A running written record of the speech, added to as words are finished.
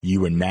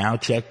You are now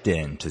checked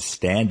in to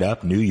Stand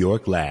Up New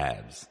York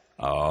Labs.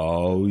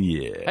 Oh,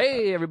 yeah.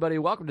 Hey, everybody.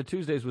 Welcome to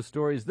Tuesdays with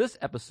Stories. This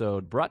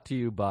episode brought to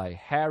you by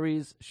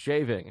Harry's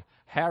Shaving.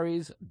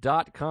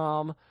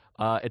 Harrys.com.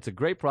 It's a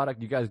great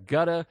product. You guys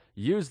gotta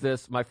use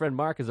this. My friend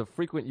Mark is a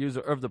frequent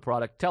user of the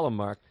product. Tell him,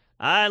 Mark.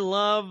 I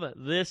love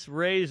this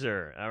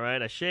razor, all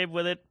right? I shave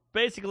with it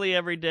basically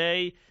every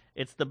day.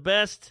 It's the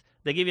best.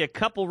 They give you a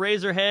couple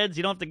razor heads.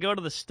 You don't have to go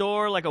to the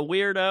store like a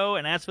weirdo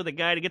and ask for the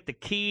guy to get the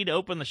key to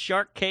open the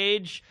shark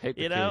cage. Hate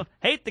the key.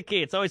 Hate the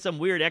key. It's always some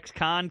weird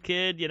ex-con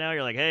kid,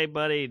 You're like, hey,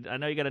 buddy, I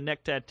know you got a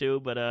neck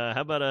tattoo, but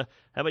how about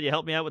you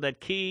help me out with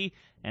that key?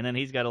 And then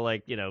he's got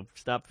to,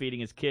 stop feeding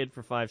his kid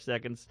for 5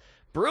 seconds.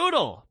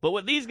 Brutal. But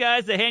with these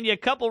guys, they hand you a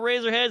couple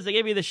razor heads. They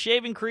give you the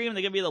shaving cream.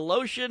 They give you the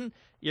lotion.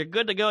 You're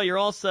good to go. You're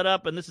all set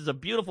up, and this is a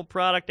beautiful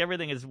product.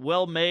 Everything is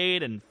well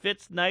made and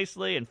fits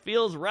nicely and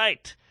feels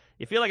right.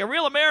 You feel like a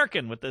real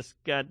American with this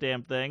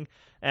goddamn thing.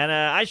 And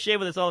I shave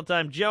with this all the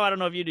time. Joe, I don't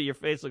know if you do. Your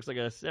face looks like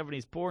a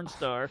 70s porn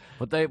star.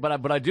 But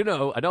I do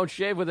know, I don't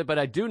shave with it, but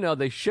I do know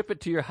they ship it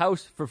to your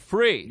house for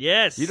free.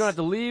 Yes. You don't have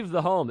to leave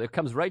the home. It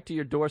comes right to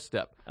your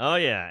doorstep. Oh,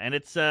 yeah. And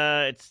it's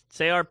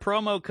say our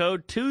promo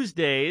code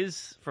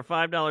Tuesdays for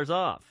 $5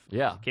 off.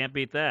 Yeah. Can't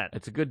beat that.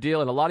 It's a good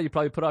deal, and a lot of you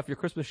probably put off your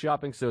Christmas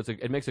shopping, so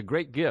it makes a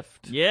great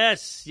gift.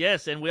 Yes.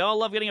 And we all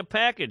love getting a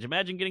package.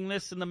 Imagine getting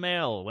this in the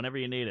mail whenever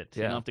you need it.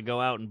 Yeah. You don't have to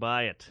go out and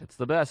buy it. It's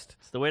the best.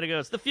 It's the way to go.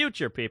 It's the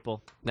future,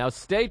 people. Now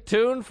stay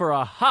tuned for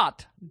a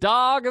hot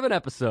dog of an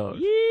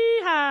episode.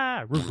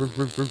 Yeehaw!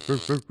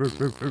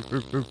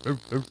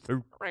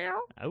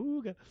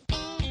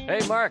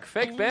 Hey, Mark,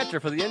 fake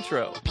banter for the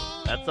intro.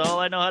 That's all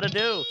I know how to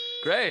do.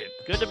 Great.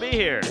 Good to be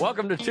here.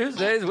 Welcome to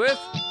Tuesdays with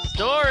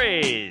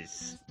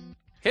Stories.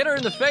 Hit her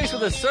in the face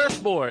with a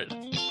surfboard.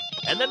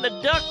 And then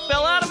the duck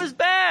fell out of his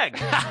bag.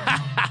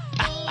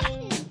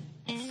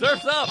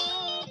 Surf's up.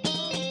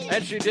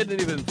 And she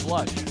didn't even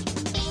flush.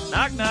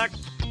 Knock, knock.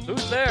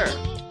 Who's there?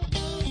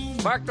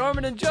 Mark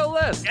Norman and Joe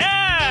List.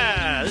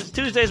 Yeah! This is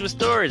Tuesdays with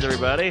Stories,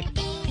 everybody.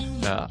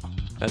 No,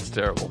 that's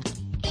terrible.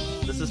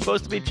 This is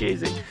supposed to be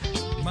cheesy.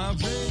 My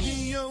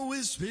radio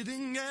is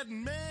spitting at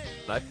me.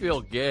 I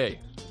feel gay.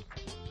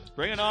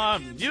 Bring it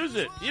on. Use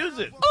it. Use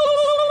it.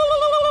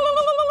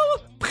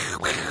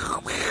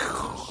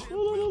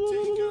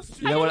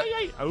 You know what?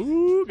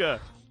 Ooga.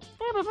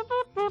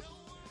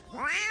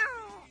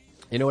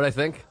 You know what I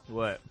think?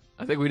 What?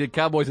 I think we did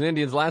Cowboys and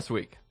Indians last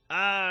week.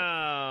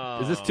 Oh.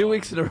 Is this 2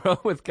 weeks in a row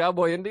with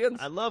Cowboy Indians?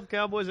 I love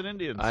cowboys and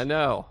Indians. I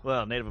know.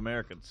 Well, Native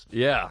Americans.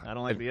 Yeah. I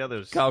don't like the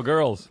others.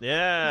 Cowgirls.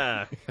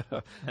 Yeah.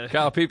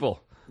 Cow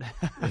people.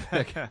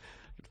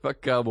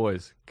 Fuck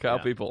cowboys. Cow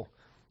people.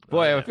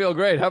 Boy, I feel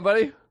great. Huh,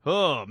 buddy?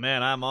 Oh,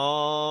 man, I'm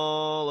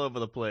all over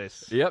the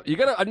place. Yep.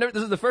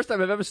 This is the first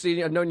time I've ever seen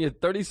you. I've known you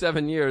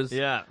 37 years.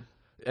 Yeah.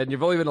 And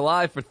you've only been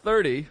alive for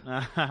 30.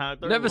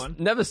 31.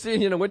 Never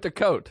seen you in a winter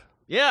coat.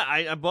 Yeah,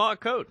 I bought a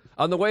coat.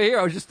 On the way here,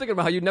 I was just thinking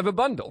about how you never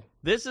bundle.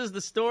 This is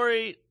the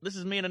story. This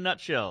is me in a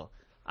nutshell.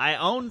 I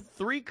own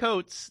 3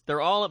 coats.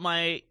 They're all at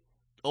my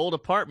old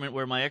apartment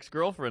where my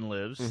ex-girlfriend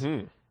lives.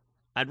 Mm-hmm.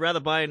 I'd rather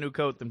buy a new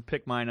coat than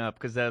pick mine up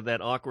because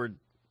that awkward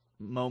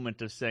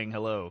moment of saying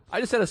hello.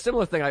 I just had a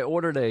similar thing. I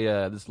ordered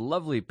this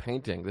lovely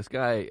painting. This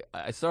guy,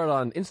 I saw it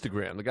on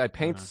Instagram. The guy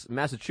paints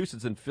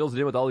Massachusetts and fills it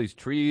in with all these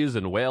trees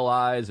and whale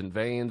eyes and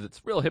veins. It's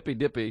real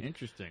hippy-dippy.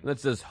 Interesting. And it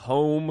says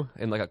home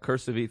in like a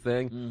cursive-y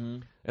thing. Mm-hmm.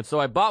 And so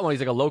I bought one.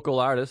 He's like a local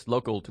artist,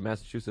 local to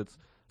Massachusetts.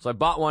 So I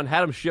bought one,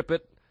 had him ship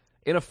it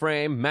in a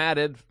frame,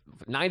 matted,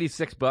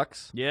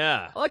 $96.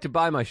 Yeah. I like to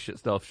buy my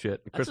stuff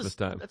at Christmas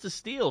time. That's a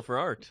steal for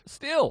art.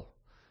 Still.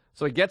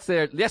 So he gets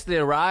there. Yesterday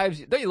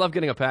arrives. Don't you love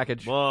getting a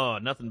package? Whoa,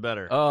 nothing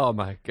better. Oh,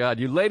 my God.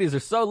 You ladies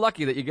are so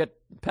lucky that you get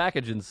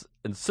packages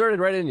inserted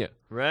right in you.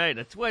 Right.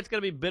 That's why it's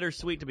going to be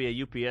bittersweet to be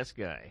a UPS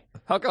guy.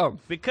 How come?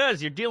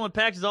 Because you're dealing with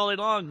packages all day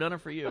long. None are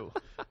for you.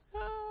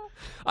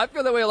 I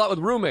feel that way a lot with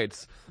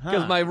roommates.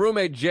 Because my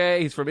roommate,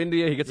 Jay, he's from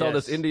India. He gets all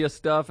this Yes. India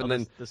stuff. And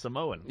then, the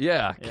Samoan.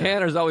 yeah,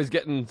 Canner's always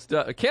getting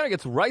stuff. Canner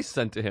gets rice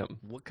sent to him.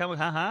 What kind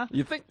of,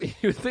 You think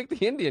the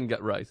Indian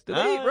got rice. Do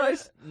they eat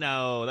rice?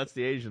 No, that's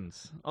the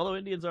Asians. Although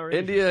Indians are Asian.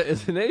 India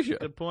is in Asia.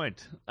 Good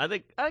point. I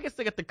guess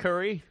they got the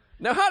curry.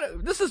 Now,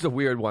 this is a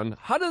weird one.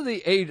 How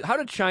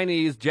do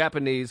Chinese,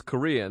 Japanese,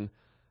 Korean,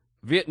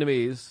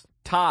 Vietnamese,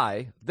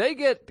 Thai, they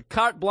get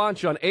carte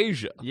blanche on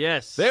Asia?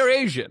 Yes. They're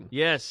Asian.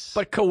 Yes.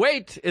 But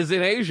Kuwait is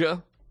in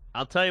Asia.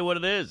 I'll tell you what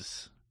it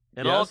is.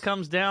 It Yes? all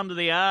comes down to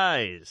the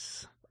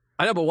eyes.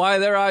 I know, but why are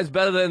their eyes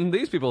better than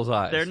these people's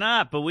eyes? They're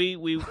not, but we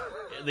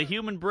the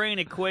human brain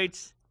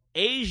equates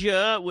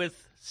Asia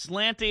with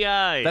slanty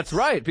eyes. That's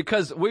right,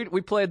 because we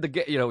played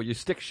you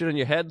stick shit in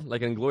your head,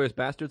 like in Inglourious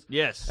Bastards.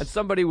 Yes. And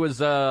somebody was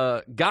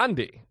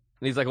Gandhi.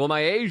 And he's like, well, am I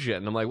Asian?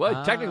 And I'm like,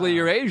 well, technically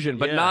you're Asian,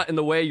 but not in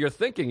the way you're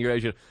thinking you're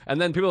Asian. And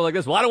then people are like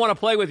this, well, I don't want to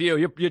play with you.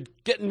 You're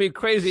getting me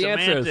crazy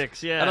Semantics,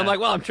 answers. yeah. And I'm like,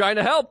 well, I'm trying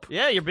to help.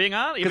 Yeah, you're being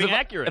honest. You're being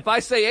accurate. If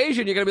I say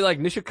Asian, you're going to be like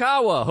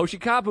Nishikawa,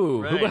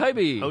 Hoshikapu, right.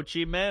 Hubahebi. Ho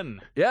Chi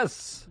Minh.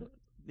 Yes.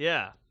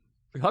 Yeah.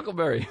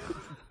 Huckleberry.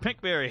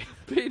 Pinkberry.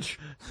 Peach.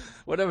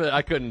 Whatever.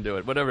 I couldn't do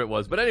it. Whatever it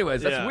was. But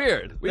anyways, that's Yeah.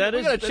 weird. We That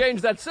is- got to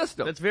change that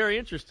system. That's very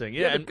interesting.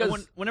 Yeah, Yeah, and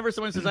because- whenever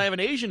someone says I have an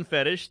Asian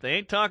fetish, they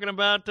ain't talking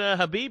about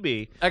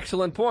Habibi.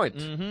 Excellent point.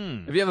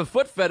 Mm-hmm. If you have a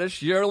foot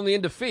fetish, you're only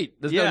into feet.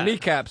 There's no Yeah.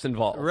 kneecaps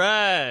involved.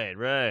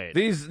 Right.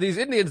 These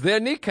Indians, they're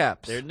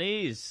kneecaps. Their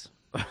knees.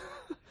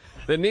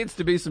 There needs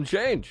to be some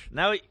change.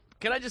 Now,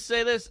 can I just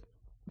say this?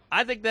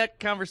 I think that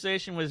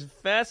conversation was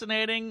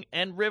fascinating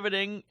and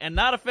riveting and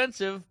not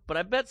offensive, but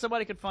I bet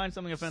somebody could find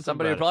something offensive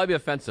Somebody would about probably be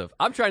offensive.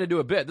 I'm trying to do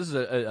a bit. This is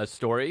a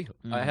story.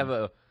 Mm-hmm. I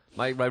have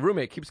my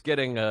roommate keeps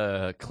getting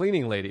a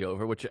cleaning lady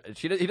over, which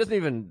he doesn't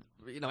even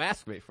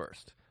ask me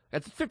first.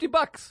 It's $50.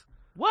 it.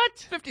 What?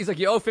 50. He's like,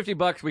 you owe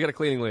 $50. We got a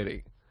cleaning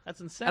lady. That's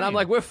insane. And I'm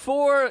like, we're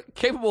 4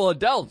 capable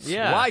adults.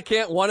 Yeah. Why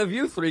can't one of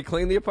you 3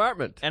 clean the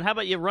apartment? and how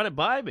about you run it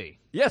by me?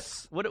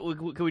 Yes.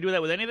 Can we do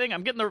that with anything?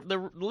 I'm getting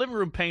the living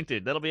room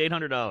painted. That'll be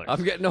 $800.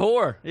 I'm getting a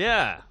whore.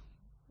 Yeah.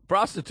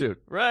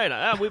 Prostitute. Right.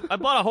 I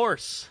bought a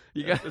horse.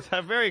 You got- It's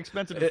very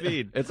expensive to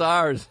feed. It's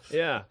ours.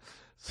 Yeah.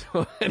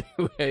 So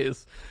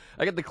anyways,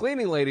 I get the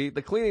cleaning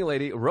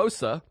lady,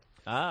 Rosa.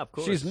 Ah, of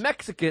course. She's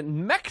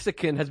Mexican.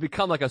 Mexican has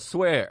become like a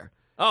swear.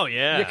 Oh,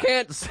 yeah. You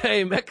can't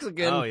say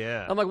Mexican. Oh,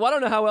 yeah. I'm like, well, I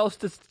don't know how else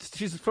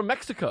she's from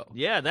Mexico.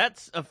 Yeah,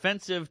 that's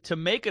offensive to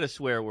make it a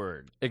swear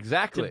word.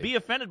 Exactly. To be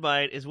offended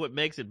by it is what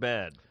makes it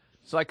bad.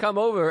 So I come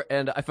over,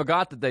 and I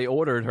forgot that they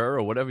ordered her,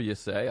 or whatever you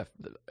say. I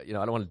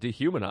don't want to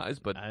dehumanize,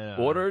 but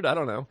ordered, I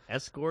don't know.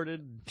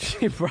 Escorted.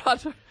 She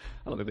brought her.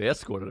 I don't think they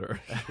escorted her.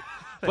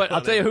 But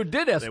I'll tell you who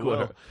did escort will.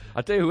 her.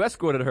 I'll tell you who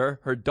escorted her.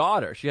 Her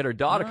daughter. She had her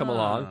daughter come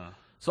along.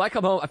 So I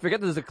come home. I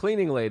forget there's a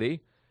cleaning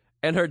lady.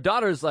 And her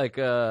daughter's like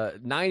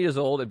 9 years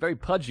old and very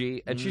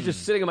pudgy, and she's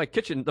just sitting in my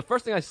kitchen. The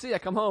first thing I see, I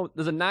come home,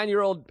 there's a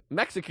 9-year-old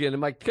Mexican in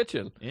my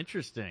kitchen.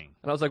 Interesting.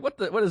 And I was like, what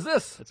is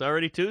this? It's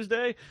already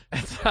Tuesday?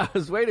 And so I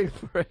was waiting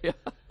for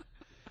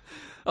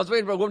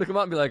a woman to come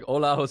out and be like,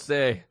 hola,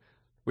 Jose.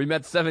 We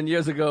met 7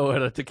 years ago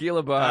at a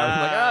tequila bar.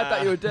 I'm like, I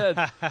thought you were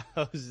dead.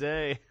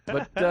 Jose.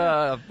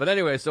 But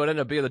anyway, so it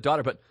ended up being the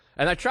daughter.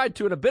 And I tried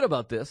to in a bit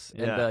about this.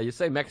 And Yeah. you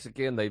say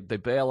Mexican, they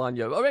bail on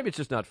you. Or maybe it's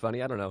just not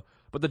funny. I don't know.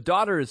 But the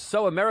daughter is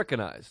so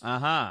Americanized.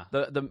 Uh-huh.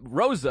 The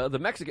Rosa, the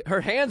Mexican,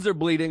 her hands are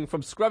bleeding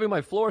from scrubbing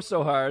my floor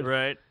so hard.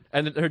 Right.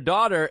 And her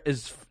daughter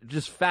is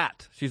just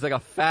fat. She's like a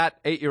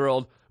fat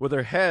 8-year-old with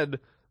her head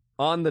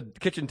on the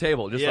kitchen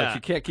table. Just like Yeah. she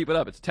can't keep it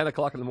up. It's 10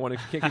 o'clock in the morning.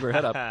 She can't keep her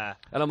head up.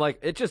 And I'm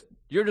like,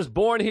 you're just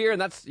born here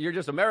and you're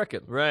just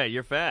American. Right,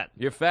 you're fat.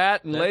 You're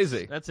fat and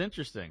lazy. That's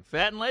interesting.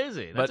 Fat and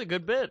lazy. That's But- a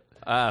good bit.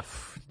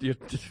 You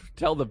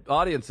tell the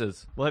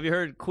audiences. Well, have you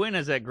heard Quinn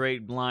has that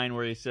great line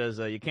where he says,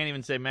 you can't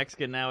even say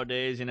Mexican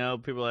nowadays,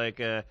 People are like,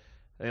 they're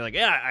like,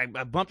 yeah,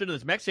 I bumped into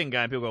this Mexican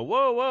guy, and people go,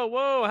 whoa, whoa,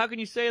 whoa, how can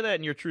you say that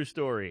in your true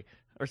story?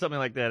 Or something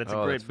like that. It's a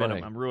Oh, great that's bit.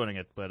 funny. I'm ruining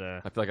it, but...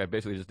 I feel like I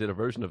basically just did a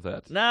version of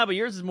that. Nah, but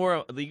yours is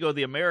more, you go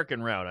the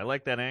American route. I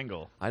like that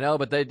angle. I know,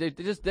 but they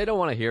don't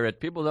want to hear it.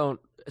 People don't,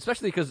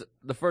 especially because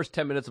the first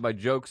 10 minutes of my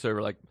jokes are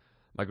like,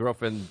 my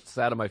girlfriend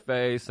sat on my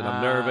face and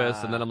I'm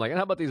nervous, and then I'm like,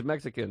 how about these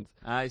Mexicans?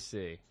 I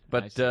see.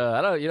 But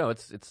I don't,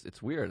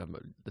 it's weird.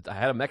 I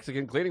had a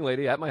Mexican cleaning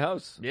lady at my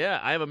house. Yeah,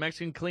 I have a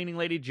Mexican cleaning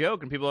lady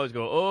joke, and people always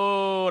go,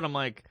 oh, and I'm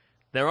like,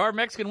 there are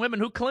Mexican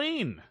women who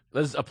clean.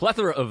 There's a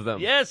plethora of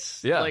them.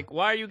 Yes. Yeah. Like,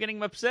 why are you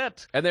getting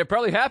upset? And they're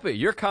probably happy.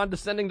 You're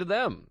condescending to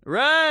them.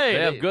 Right.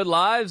 They have good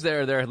lives.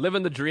 They're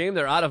living the dream.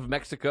 They're out of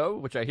Mexico,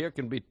 which I hear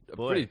can be a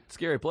pretty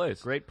scary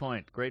place. Great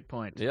point. Great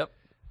point. Yep.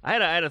 I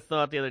had a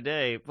thought the other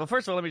day. Well,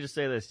 first of all, let me just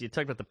say this. You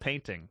talked about the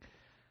painting.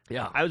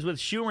 Yeah. I was with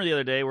Schumer the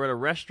other day. We're at a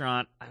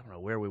restaurant. I don't know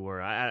where we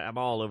were. I'm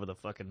all over the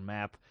fucking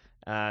map.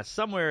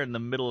 Somewhere in the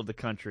middle of the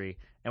country.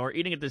 And we're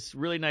eating at this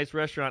really nice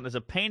restaurant. And there's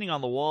a painting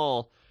on the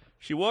wall.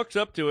 She walks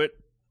up to it,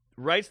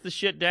 writes the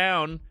shit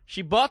down.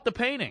 She bought the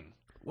painting.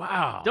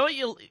 Wow. Don't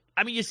you?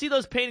 I mean, you see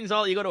those paintings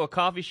you go to a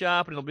coffee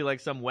shop and it'll be like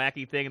some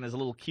wacky thing and there's a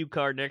little cue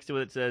card next to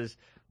it that says,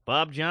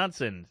 Bob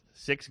Johnson,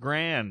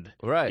 $6,000.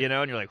 Right.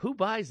 And you're like, who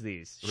buys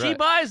these? She Right.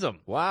 buys them.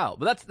 Wow.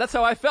 But that's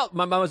how I felt.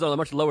 My mom was on a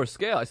much lower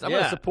scale. I said, I'm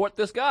going Yeah. to support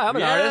this guy. I'm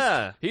an Yeah.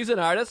 artist. He's an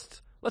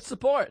artist. Let's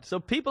support. So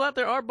people out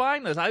there are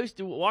buying those. I used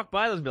to walk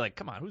by those and be like,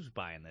 come on, who's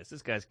buying this?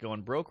 This guy's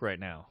going broke right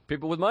now.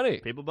 People with money.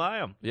 People buy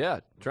them. Yeah.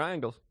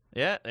 Triangles.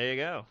 Yeah, there you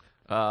go.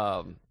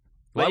 Well,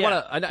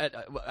 But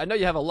I know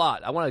you have a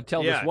lot. I want to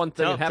tell Yeah, this one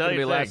thing tell- that happened tell to me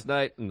your last thing.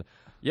 night. And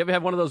you ever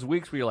have one of those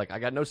weeks where you're like, I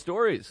got no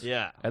stories?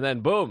 Yeah. And then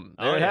boom,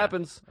 there Oh, it yeah.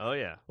 happens. Oh,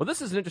 yeah. Well,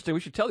 this is an interesting. We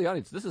should tell the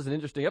audience this is an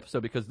interesting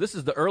episode because this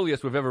is the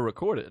earliest we've ever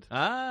recorded.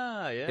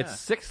 Ah, yeah. It's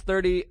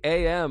 6:30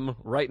 a.m.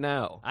 right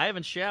now. I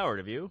haven't showered,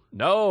 have you?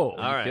 No,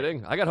 are you right.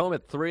 kidding? I got home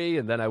at 3,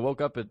 and then I woke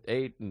up at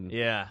 8 and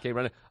Yeah. came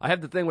running. I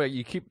have the thing where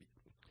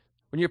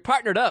when you're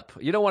partnered up,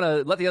 you don't want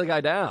to let the other guy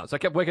down. So I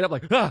kept waking up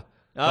like, ah.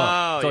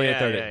 Oh, it's only yeah,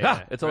 8:30. yeah, Ah,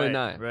 yeah. it's only Right,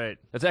 9. right.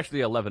 It's actually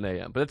 11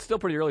 a.m., but it's still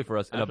pretty early for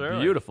us and That's a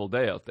early. beautiful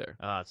day out there.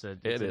 It's a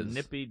It is.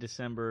 nippy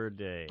December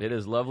day. It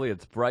is lovely.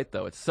 It's bright,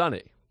 though. It's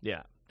sunny.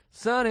 Yeah.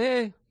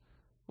 Sunny.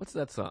 What's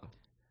that song?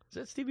 Is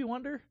that Stevie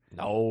Wonder?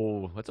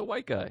 No, it's a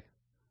white guy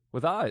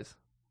with eyes.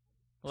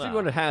 Well, Stevie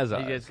Wonder has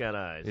eyes. He just got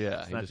eyes. Yeah,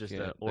 it's he not just just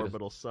can't. an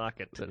orbital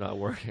socket. They're not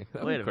working.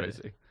 That Wait was a minute.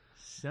 crazy.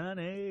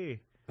 Sonny.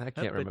 I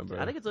can't remember.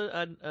 I think it's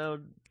a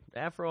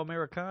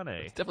Afro-Americane.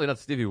 It's definitely not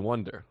Stevie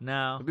Wonder.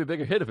 No. It'd be a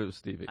bigger hit if it was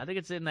Stevie. I think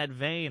it's in that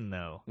vein,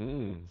 though.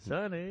 Mm.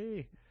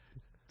 Sonny.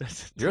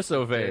 You're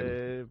so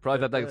vain.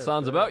 Probably thought that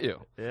song's about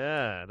you.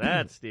 Yeah,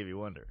 that's Stevie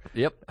Wonder.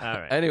 Yep. All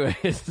right.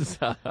 Anyways,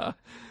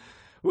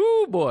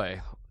 woo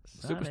boy,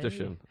 Sonny.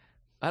 Superstition.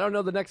 I don't know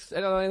I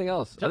don't know anything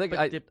else. I think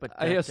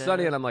I hear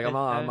Sunny and I'm like, I'm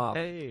off.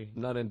 Hey.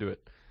 I'm not into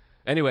it.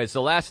 Anyway,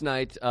 so last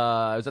night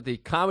I was at the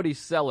Comedy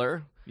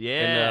Cellar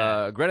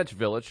in Greenwich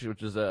Village,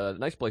 which is a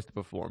nice place to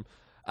perform.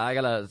 I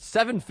got a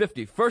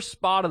 7:50 first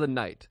spot of the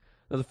night.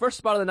 Now, the first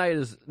spot of the night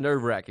is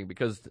nerve-wracking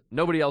because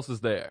nobody else is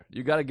there.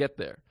 You got to get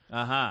there.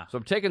 Uh-huh. So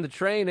I'm taking the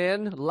train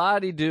in,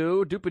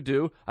 la-di-doo,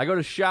 doop-a-doo. I go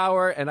to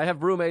shower, and I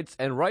have roommates,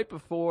 and right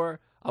before,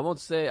 I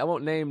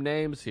won't name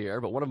names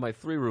here, but one of my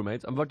 3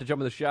 roommates, I'm about to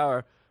jump in the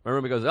shower. My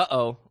roommate goes,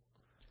 uh-oh,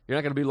 you're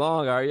not going to be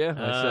long, are you?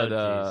 I said,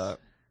 geez.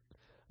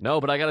 no,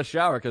 but I got to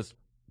shower because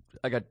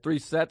I got 3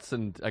 sets,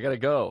 and I got to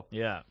go.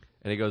 Yeah.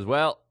 And he goes,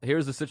 well,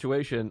 here's the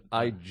situation.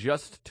 I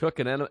just took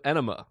an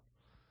enema.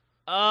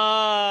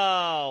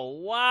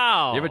 Oh,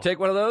 wow. You ever take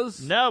one of those?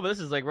 No, but this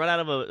is like right out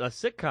of a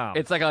sitcom.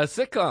 It's like a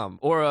sitcom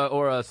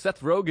or a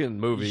Seth Rogen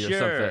movie or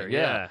something.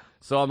 Yeah.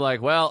 So I'm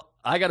like, well,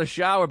 I got to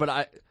shower, but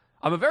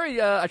I'm a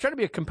very I try to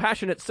be a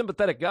compassionate,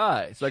 sympathetic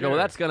guy. So I go, well,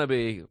 that's going to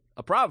be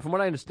a problem. From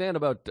what I understand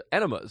about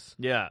enemas,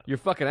 Yeah. your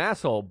fucking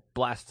asshole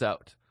blasts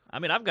out. I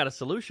mean, I've got a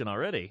solution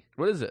already.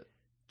 What is it?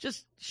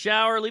 Just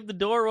shower, leave the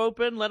door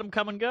open, let them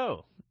come and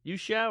go. You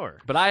shower.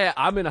 But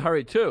I'm in a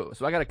hurry too,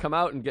 so I got to come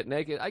out and get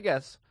naked, I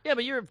guess. Yeah,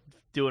 but you're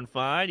doing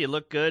fine. You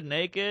look good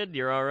naked.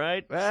 You're all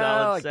right. Well,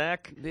 Solid like,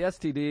 sack. The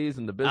STDs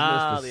and the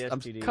business. The I'm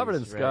STDs. covered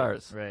in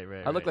scars. Right.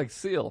 I look like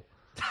Seal.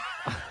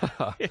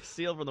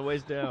 Sealed from the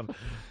waist down.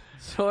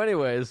 So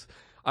anyways,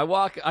 I'm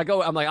like,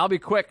 I'll be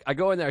quick. I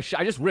go in there,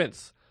 I just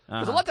rinse.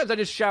 Because a lot of times I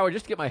just shower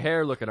just to get my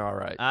hair looking all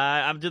right.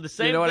 I'm doing the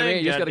same thing. You know what I mean?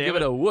 You just got to give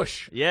it a a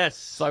whoosh. Yes.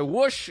 So I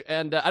whoosh,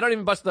 and I don't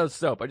even bust out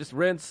soap. I just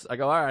rinse. I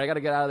go, all right, I got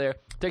to get out of there.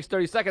 Takes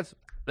 30 seconds.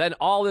 Then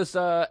all this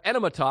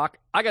enema talk,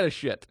 I got to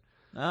shit.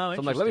 Oh, So I'm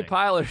interesting. like, let me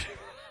pile it.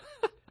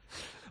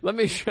 Let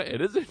me show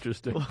it is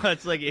interesting. Well,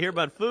 it's like you hear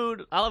about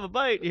food, I'll have a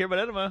bite. You hear about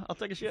enema, I'll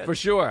take a shit. For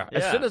sure. Yeah.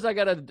 As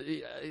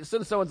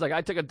soon as someone's like,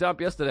 I took a dump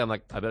yesterday, I'm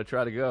like, I better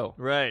try to go.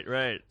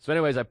 Right. So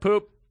anyways, I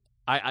poop.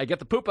 I get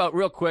the poop out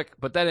real quick,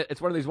 but then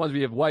it's one of these ones where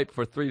you have wipe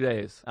for 3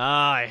 days.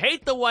 I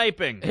hate the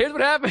wiping. Here's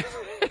what happens.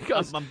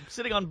 I'm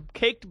sitting on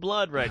caked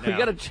blood right now. We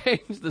got to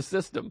change the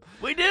system.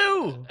 We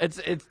do. It's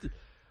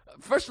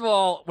first of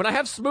all, when I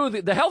have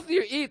smoothie, the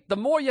healthier you eat, the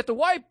more you have to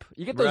wipe.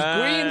 You get those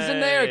greens in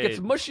there. It gets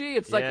mushy.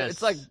 It's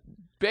like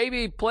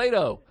baby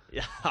Play-Doh.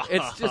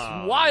 It's just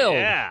wild.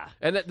 Yeah.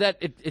 And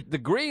the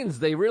greens,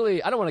 they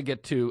really. I don't want to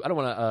get too. I don't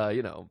want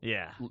to.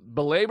 Yeah.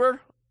 Belabor.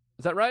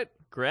 Is that right?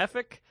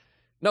 Graphic?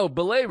 No,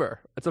 belabor.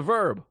 It's a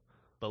verb.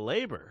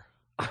 Belabor.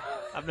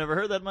 I've never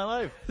heard that in my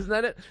life. Isn't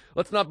that it?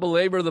 Let's not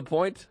belabor the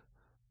point.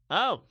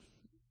 Oh,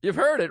 You've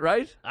heard it,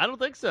 right? I don't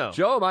think so.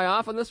 Joe, am I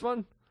off on this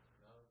one?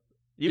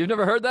 You've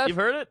never heard that? You've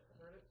heard it?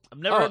 I've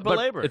never heard but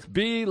belabor. It's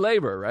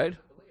belabor, right?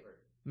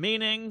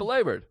 Meaning?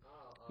 Belabored.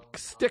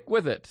 Stick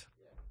with it.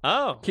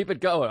 Oh. Keep it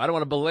going. I don't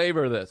want to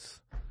belabor this.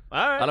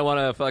 All right. I don't want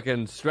to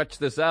fucking stretch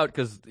this out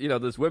because,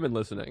 there's women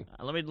listening.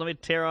 Let me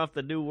tear off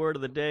the new word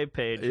of the day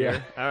page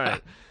here. All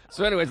right.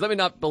 So anyways, let me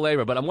not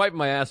belabor, but I'm wiping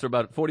my ass for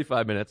about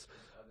 45 minutes.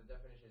 The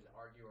definition is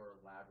argue or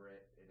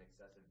elaborate in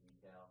excessive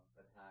detail,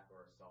 attack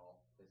or assault,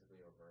 physically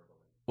or verbally.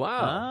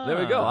 Wow. There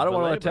we go. I don't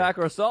want to belabor. attack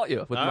or assault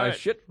you with All my right.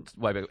 shit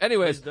wiping.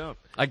 Anyways, Please don't.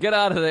 I get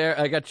out of there.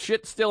 I got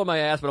shit still in my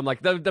ass, but I'm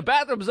like, the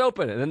bathroom's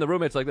open. And then the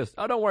roommate's like this.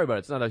 Oh, don't worry about it.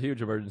 It's not a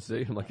huge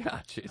emergency. I'm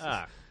like, Jesus.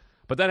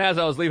 But then as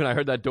I was leaving, I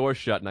heard that door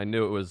shut, and I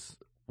knew it was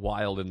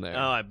wild in there.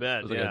 Oh, I bet.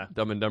 It was like Yeah. a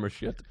Dumb and Dumber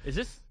shit. Is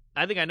this?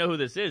 I think I know who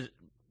this is.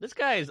 This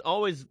guy is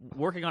always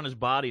working on his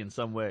body in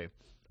some way.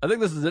 I think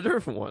this is a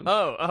different one.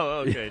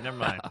 Oh, okay. Never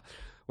mind.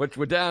 Which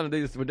we're down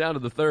to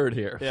the third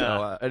here. Yeah.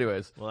 So,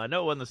 anyways, Well, I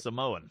know it wasn't the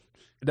Samoan.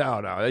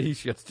 no, he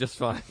shits just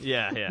fine.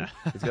 Yeah.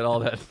 He's got all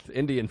that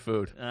Indian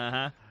food,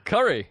 Uh-huh.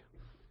 curry,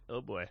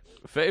 Oh, boy.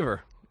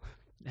 favor.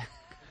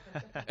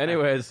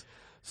 Anyways,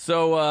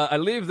 so I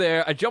leave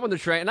there. I jump on the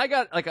train, and I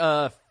got like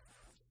a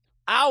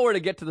hour to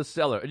get to the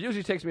cellar. It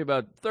usually takes me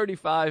about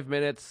 35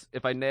 minutes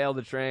if I nail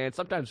the train.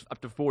 Sometimes up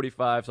to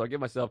 45. So I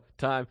give myself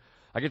time.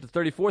 I get to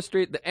 34th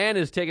Street. The N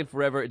is taking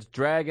forever. It's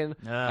dragging.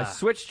 I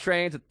switch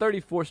trains at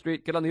 34th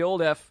Street. Get on the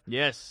old F.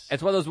 Yes.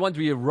 It's one of those ones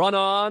where you run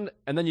on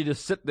and then you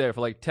just sit there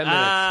for like 10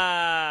 minutes.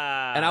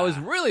 And I was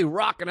really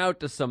rocking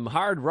out to some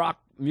hard rock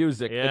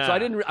music. And so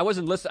Yeah. I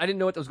wasn't listening. I didn't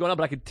know what was going on,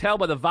 but I could tell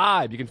by the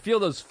vibe. You can feel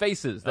those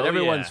faces that Oh,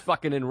 everyone's yeah.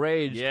 fucking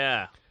enraged.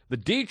 Yeah. The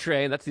D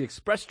train, that's the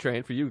express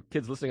train for you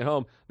kids listening at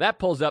home, that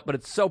pulls up, but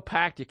it's so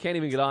packed you can't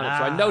even get on it.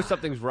 So I know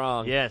something's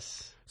wrong.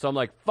 Yes. So I'm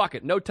like, fuck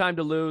it, no time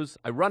to lose.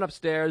 I run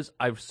upstairs.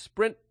 I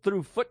sprint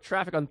through foot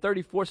traffic on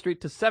 34th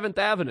Street to 7th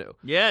Avenue.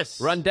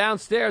 Yes. Run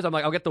downstairs. I'm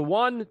like, I'll get the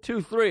 1,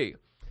 2, 3.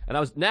 And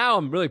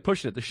I'm really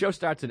pushing it. The show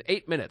starts in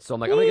 8 minutes. So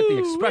I'm like, I'm going to get the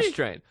express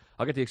train.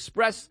 I'll get the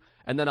express,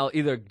 and then I'll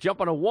either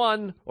jump on a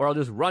 1 or I'll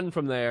just run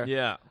from there.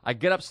 Yeah. I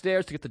get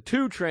upstairs to get the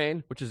 2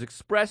 train, which is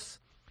express,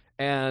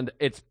 and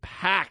it's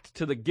packed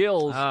to the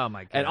gills. Oh,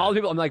 my God. And all the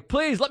people, I'm like,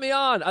 please let me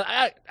on.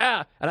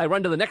 And I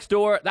run to the next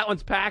door. That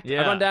one's packed.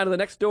 Yeah. I run down to the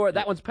next door.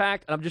 That one's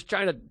packed. And I'm just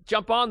trying to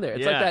jump on there.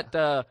 It's like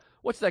that.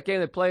 What's that game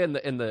they play in the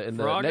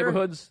Frogger?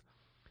 neighborhoods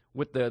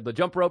with the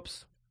jump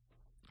ropes?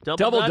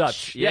 Double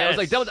Dutch. Yeah, it was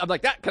like double. I'm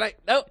like that. Can I?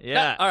 No. Yeah.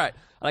 No. All right.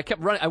 And I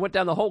kept running. I went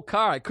down the whole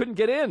car. I couldn't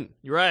get in.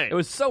 You're right. It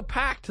was so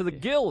packed to the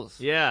gills.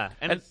 Yeah.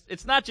 And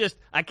it's not just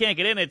I can't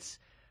get in. It's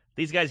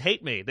these guys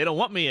hate me. They don't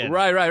want me in.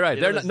 Right.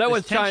 You know, No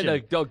one's trying to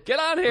go get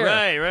on here.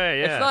 Right.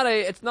 Yeah.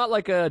 It's not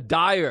like a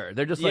dire.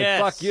 They're just like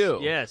fuck you.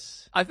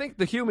 Yes. I think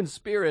the human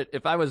spirit.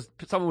 If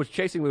someone was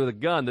chasing me with a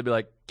gun, they'd be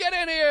like, "Get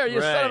in here,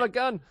 you son of a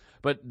gun!"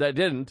 But they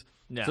didn't.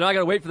 No. So now I got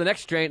to wait for the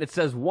next train. It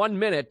says 1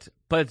 minute,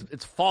 but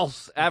it's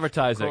false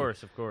advertising.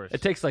 Of course.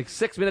 It takes like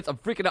 6 minutes. I'm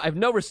freaking out. I have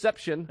no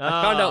reception.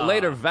 I found out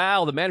later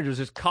Val, the manager, is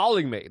just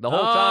calling me the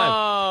whole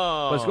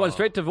time. But it's going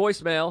straight to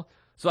voicemail.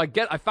 So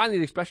I finally,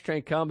 the express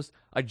train comes.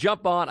 I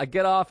jump on. I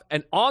get off.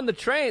 And on the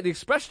train, the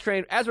express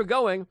train, as we're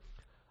going,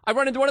 I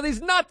run into one of these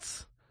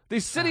nuts.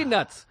 These city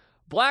nuts.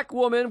 Black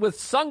woman with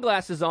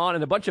sunglasses on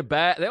and a bunch of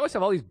bags. They always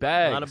have all these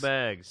bags. A lot of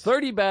bags.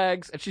 30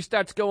 bags. And she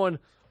starts going,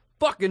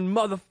 fucking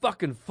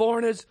motherfucking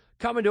foreigners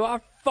coming to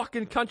our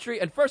fucking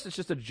country. And first it's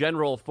just a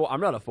general, I'm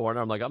not a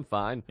foreigner. I'm like, I'm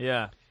fine.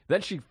 Yeah.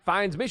 Then she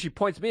finds me. She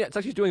points me. It's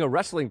like she's doing a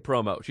wrestling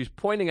promo. She's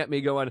pointing at me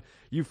going,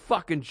 you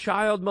fucking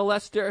child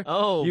molester.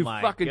 Oh, you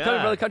my fucking God. come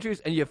from other countries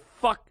and you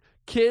fuck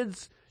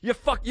kids. You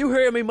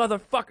hear me,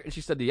 motherfucker. And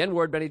she said the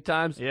N-word many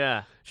times.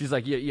 Yeah. She's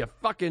like, you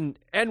fucking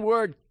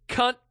N-word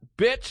cunt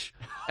bitch.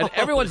 And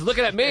everyone's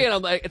looking at me and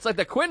I'm like, it's like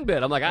the Quinn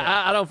bit. I'm like,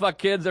 I don't fuck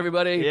kids,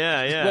 everybody.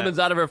 Yeah. This woman's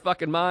out of her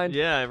fucking mind.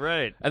 Yeah,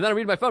 right. And then I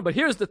read my phone. But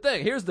here's the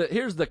thing. Here's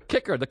the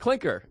kicker, the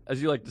clinker,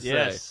 as you like to say.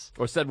 Yes.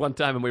 Or said one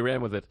time and we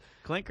ran with it.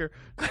 Clinker.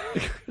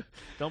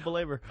 Don't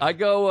belabor. I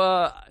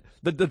go,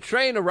 the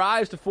train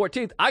arrives to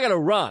 14th. I got to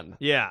run.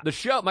 Yeah.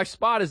 My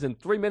spot is in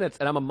 3 minutes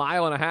and I'm a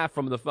mile and a half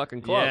from the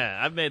fucking club. Yeah,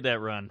 I've made that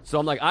run. So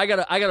I'm like, I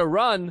gotta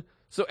run.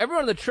 So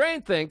everyone on the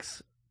train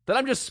thinks that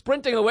I'm just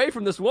sprinting away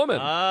from this woman.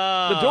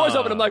 Oh. The doors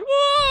open. I'm like,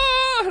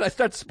 whoa! And I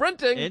start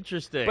sprinting.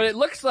 Interesting. But it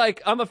looks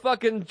like I'm a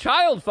fucking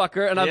child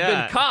fucker and I've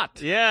been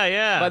caught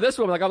Yeah. by this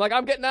woman.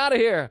 I'm getting out of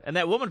here. And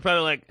that woman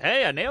probably like,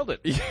 hey, I nailed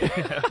it.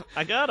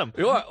 I got him.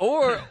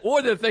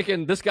 Or they're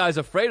thinking this guy's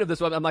afraid of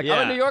this woman. I'm like,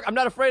 I'm in New York. I'm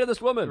not afraid of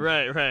this woman.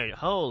 Right.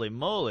 Holy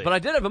moly. But I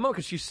did have a moment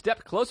because she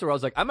stepped closer. Where I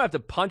was like, I'm gonna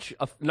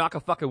have to knock a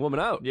fucking woman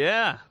out.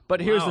 Yeah.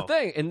 But here's the Wow.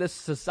 thing: in this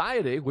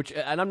society,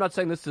 and I'm not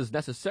saying this is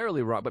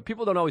necessarily wrong, but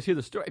people don't always hear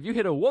the story. If you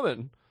hit a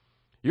woman,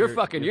 you're gonna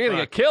fucked.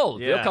 get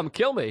killed. Yeah. They'll come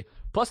kill me.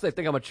 Plus, they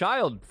think I'm a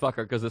child fucker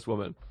because this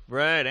woman,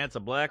 Right, and it's a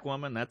black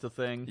woman. That's a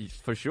thing.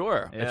 for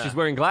sure, and Yeah. she's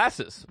wearing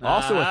glasses.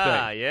 Also a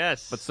thing.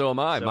 Yes. But so am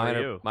I. So are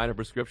Mine you. are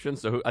prescription.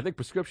 So I think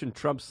prescription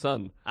trumps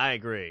sun. I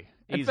agree.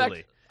 In Easily.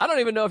 fact, I don't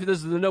even know if this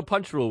is the no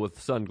punch rule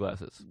with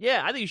sunglasses.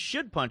 Yeah, I think you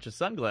should punch a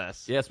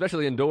sunglass. Yeah,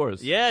 especially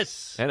indoors.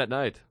 Yes. And at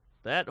night.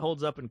 That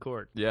holds up in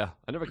court. Yeah,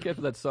 I never cared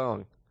for that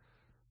song.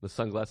 The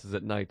sunglasses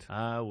at night.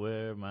 I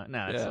wear my...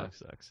 Nah, that Yeah. song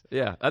sucks.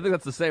 Yeah, I think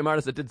that's the same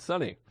artist that did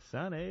Sunny.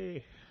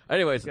 Sunny.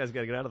 Anyways, You guys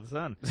got to get out of the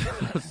sun.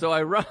 so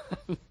I run.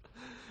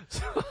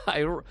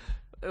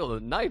 The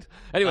night.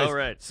 Anyways, Oh,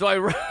 right. so I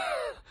run.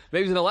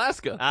 Maybe he's in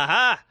Alaska.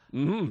 Aha!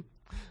 We'll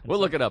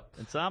look it up.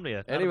 Insomnia.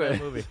 Not Anyway. a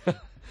bad movie.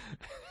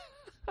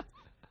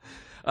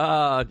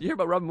 You hear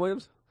about Robin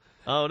Williams?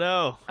 Oh,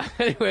 no.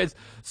 Anyways,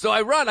 so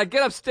I run. I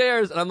get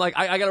upstairs, and I'm like,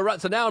 I got to run.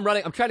 So now I'm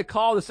running. I'm trying to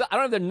call this. I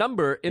don't have their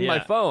number in my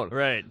Yeah, phone.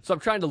 right. So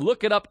I'm trying to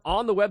look it up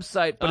on the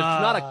website, but it's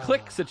not a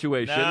click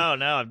situation.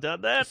 No, I've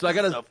done that. So I This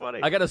gotta, is so funny.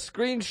 I gotta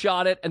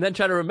screenshot it and then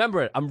try to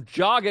remember it. I'm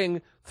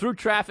jogging through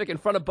traffic in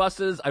front of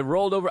buses. I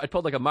rolled over. I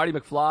pulled like a Marty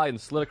McFly and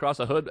slid across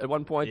a hood at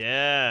one point.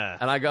 Yeah.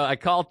 And I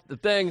call the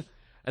thing,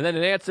 and then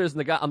it answers, and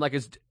the guy, I'm like,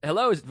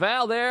 hello, is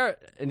Val there?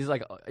 And he's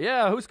like,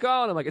 yeah, who's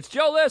calling? I'm like, it's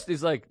Joe List.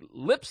 He's like,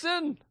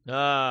 Lipson?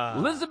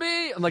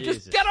 Elizabeth? I'm like,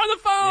 Jesus. just get on the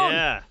phone.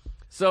 Yeah.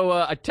 So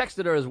I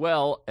texted her as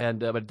well, and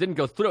but it didn't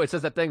go through. It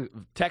says that thing,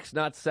 text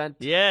not sent.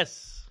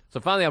 Yes. So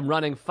finally I'm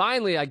running.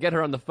 Finally I get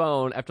her on the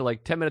phone after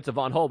like 10 minutes of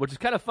on hold, which is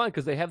kind of fun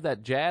because they have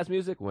that jazz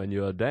music when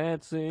you're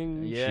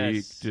dancing Yes.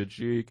 cheek to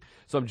cheek.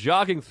 So I'm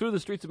jogging through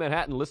the streets of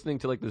Manhattan listening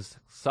to like this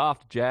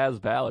soft jazz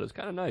ballad. It was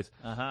kind of nice.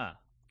 Uh-huh.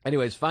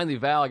 Anyways, finally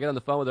Val, I get on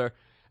the phone with her,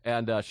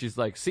 and she's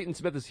like, Seton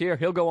Smith is here.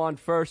 He'll go on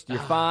first. You're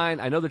fine.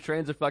 I know the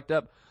trains are fucked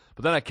up.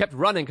 But then I kept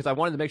running because I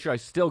wanted to make sure I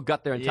still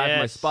got there in time for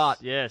my Yes, spot.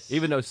 yes.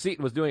 Even though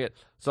Seton was doing it.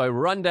 So I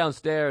run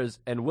downstairs,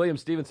 and William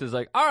Stevenson's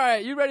like, all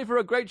right, you ready for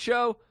a great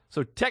show?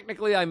 So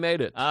technically I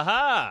made it.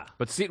 Aha.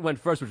 But Seton went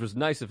first, which was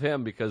nice of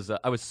him because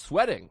I was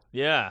sweating.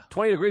 Yeah.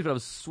 20 degrees, but I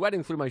was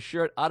sweating through my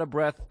shirt, out of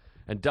breath,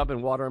 and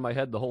dumping water in my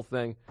head, the whole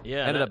thing. Yeah,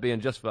 Ended that- up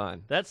being just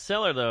fine. That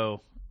Cellar,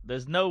 though,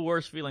 there's no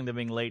worse feeling than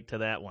being late to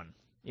that one.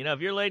 You know, if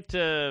you're late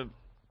to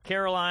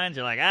Caroline's,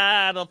 you're like,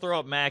 they'll throw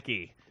up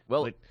Mackie.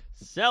 Well, But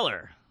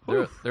Cellar,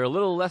 They're a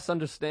little less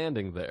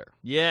understanding there.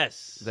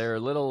 Yes. They're a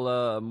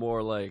little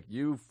more like,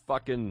 you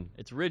fucking...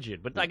 It's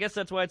rigid, but I guess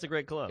that's why it's a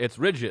great club. It's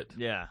rigid.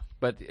 Yeah.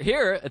 But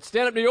here, at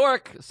Stand Up New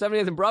York,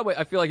 78th and Broadway,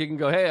 I feel like you can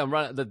go, hey, I'm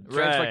running, the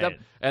train's fucked up,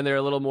 and they're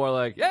a little more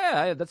like,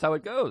 yeah, that's how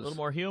it goes. A little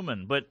more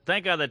human. But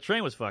thank God that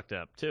train was fucked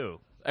up, too.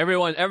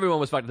 Everyone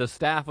was fucked. The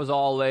staff was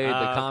all late,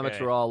 the comics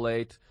okay. were all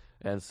late,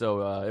 and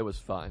so it was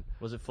fine.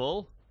 Was it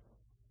full?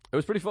 It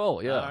was pretty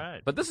full, yeah. All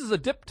right. But this is a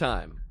dip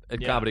time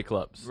at comedy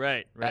clubs.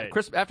 Right.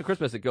 After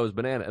Christmas, it goes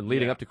banana, and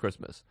leading Yeah. up to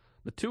Christmas.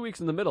 The 2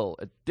 weeks in the middle,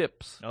 it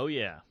dips. Oh,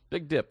 yeah.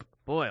 Big dip.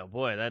 Boy, oh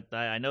boy, that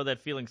I know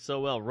that feeling so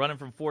well. Running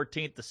from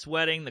 14th, the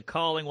sweating, the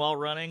calling while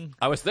running.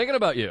 I was thinking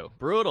about you.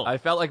 Brutal. I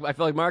felt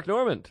like Mark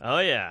Normand. Oh,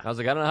 yeah. I was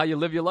like, I don't know how you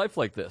live your life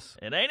like this.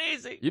 It ain't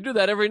easy. You do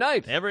that every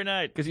night. Every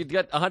night. Because you'd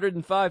get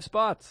 105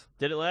 spots.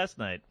 Did it last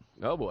night.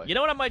 Oh, boy. You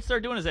know what I might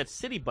start doing is that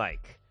city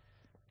bike.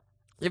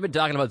 You've been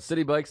talking about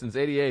city bikes since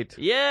 88.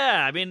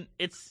 Yeah, I mean,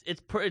 it's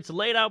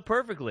laid out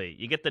perfectly.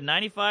 You get the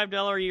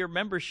 $95 a year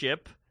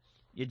membership.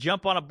 You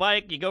jump on a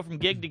bike. You go from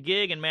gig to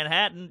gig in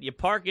Manhattan. You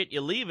park it.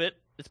 You leave it.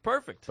 It's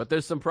perfect. But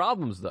there's some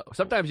problems, though.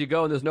 Sometimes you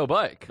go and there's no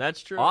bike.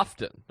 That's true.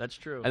 Often. That's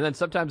true. And then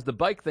sometimes the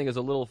bike thing is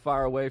a little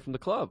far away from the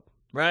club.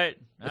 Right.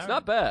 It's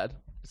not bad.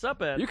 It's not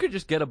bad. You could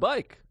just get a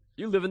bike.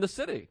 You live in the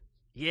city.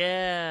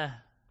 Yeah.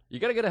 You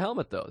got to get a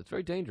helmet, though. It's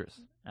very dangerous.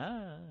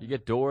 You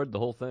get doored, the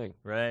whole thing.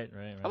 Right.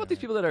 How about these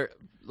people that are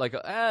like,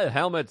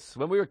 helmets?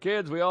 When we were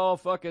kids, we all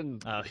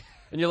fucking... Oh,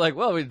 And you're like,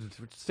 well, we're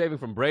saving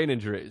from brain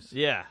injuries.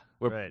 yeah.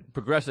 We're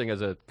progressing as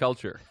a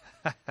culture.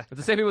 It's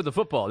the same thing with the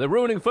football. They're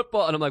ruining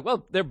football. And I'm like,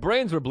 well, their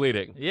brains were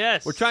bleeding.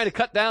 Yes. We're trying to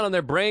cut down on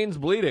their brains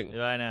bleeding.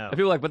 I know. And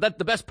people are like, but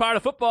the best part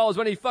of football is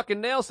when he fucking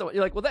nails someone.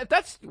 You're like, well,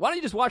 that's why don't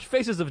you just watch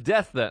Faces of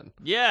Death then?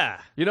 Yeah.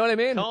 You know what I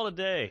mean? Call it a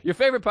day. Your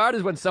favorite part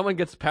is when someone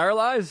gets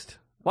paralyzed?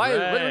 Why?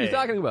 What are you Right.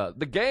 talking about?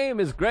 The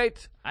game is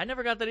great. I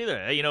never got that either.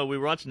 Hey, we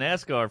watch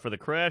NASCAR for the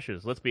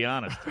crashes. Let's be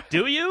honest.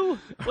 Do you?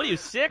 What are you,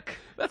 sick?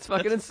 That's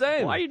fucking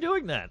insane. Why are you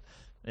doing that?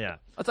 Yeah.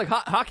 That's like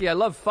hockey. I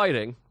love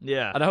fighting.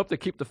 Yeah. And I hope they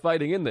keep the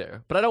fighting in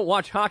there. But I don't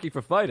watch hockey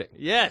for fighting.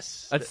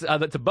 Yes. That's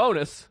a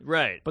bonus.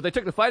 Right. But they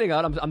took the fighting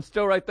out. I'm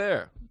still right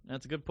there.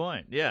 That's a good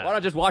point. Yeah. Why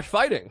not just watch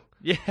fighting?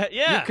 Yeah.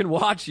 You can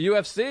watch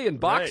UFC and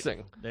Right.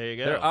 boxing. There you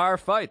go. There are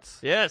fights.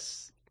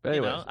 Yes.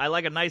 Anyways. I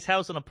like a nice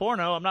house and a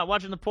porno. I'm not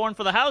watching the porn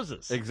for the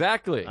houses.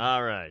 Exactly.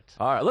 All right.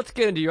 All right, let's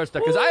get into your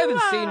stuff, because I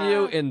haven't seen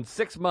you in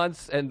 6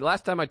 months, and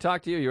last time I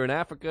talked to you, you were in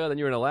Africa, then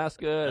you were in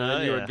Alaska, and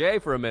then you were yeah. gay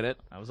for a minute.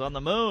 I was on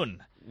the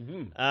moon.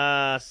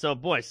 So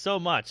boy, so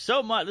much.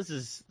 This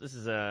is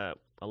a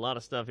lot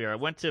of stuff here. I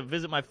went to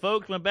visit my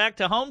folks. Went back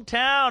to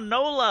hometown,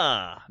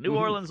 NOLA, New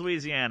Orleans,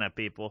 Louisiana.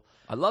 People.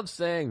 I love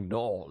saying New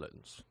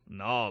Orleans.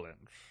 New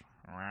Orleans.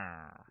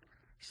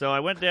 So I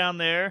went down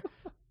there.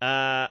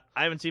 I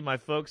haven't seen my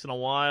folks in a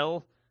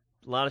while.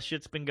 A lot of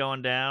shit's been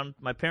going down.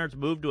 My parents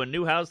moved to a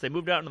new house. They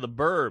moved out into the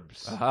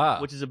burbs, Aha.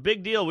 which is a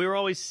big deal. We were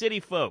always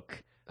city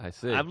folk. I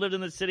see. I've lived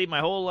in the city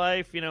my whole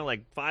life,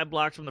 like 5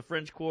 blocks from the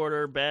French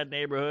Quarter, bad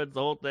neighborhoods,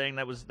 the whole thing.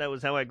 That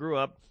was how I grew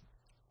up.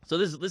 So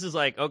this is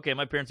like, okay,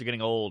 my parents are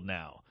getting old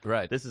now.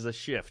 Right. This is a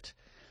shift.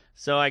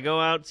 So I go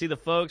out and see the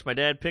folks. My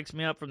dad picks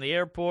me up from the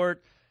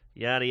airport.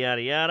 Yada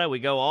yada yada. We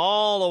go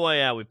all the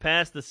way out. We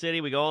pass the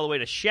city. We go all the way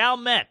to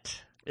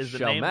Chalmette. Is the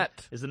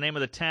name of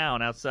the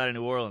town outside of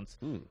New Orleans.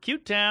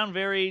 Cute town,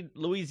 very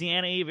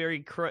Louisiana-y, very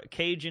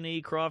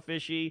Cajun-y,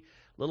 crawfishy,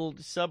 little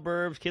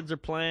suburbs. Kids are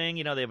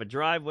playing. They have a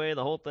driveway,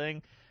 the whole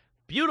thing.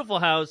 Beautiful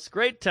house,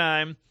 great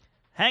time.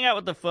 Hang out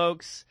with the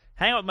folks.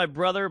 Hang out with my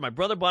brother. My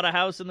brother bought a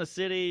house in the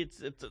city.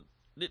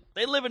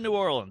 They live in New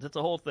Orleans. It's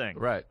a whole thing.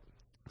 Right.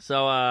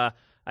 So I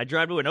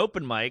drive to an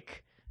open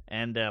mic.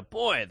 And,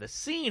 boy, the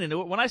scene,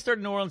 when I started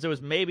in New Orleans, there was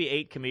maybe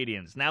 8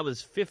 comedians. Now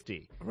there's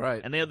 50.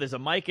 Right. And there's a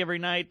mic every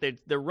night.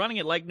 They're running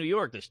it like New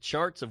York. There's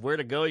charts of where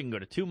to go. You can go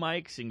to 2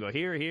 mics. You can go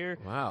here.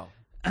 Wow.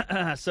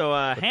 So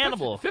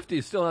Hannibal. 50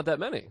 is still not that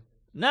many.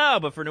 No,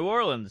 but for New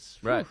Orleans,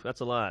 right. That's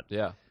a lot.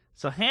 Yeah.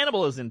 So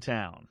Hannibal is in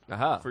town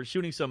Aha. for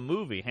shooting some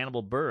movie,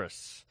 Hannibal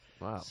Buress.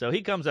 Wow. So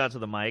he comes out to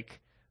the mic.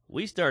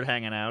 We start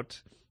hanging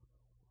out.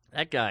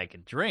 That guy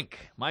can drink.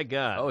 My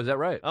God. Oh, is that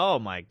right? Oh,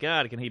 my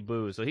God, can he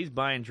booze. So he's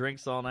buying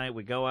drinks all night.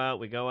 We go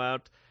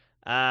out.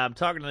 I'm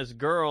talking to this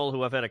girl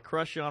who I've had a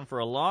crush on for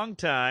a long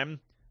time.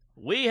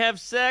 We have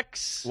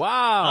sex.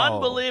 Wow.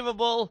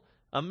 Unbelievable.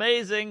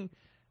 Amazing.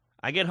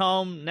 I get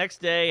home. Next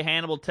day,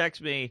 Hannibal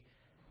texts me,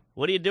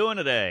 what are you doing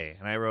today?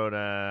 And I wrote,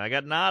 I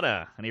got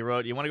nada. And he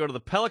wrote, you want to go to the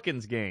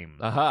Pelicans game?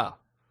 Aha.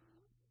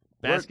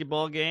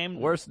 Basketball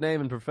game? Worst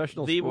name in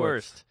professional the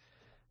sports. Worst.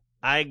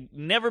 I've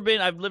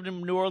lived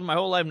in New Orleans my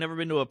whole life, never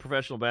been to a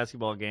professional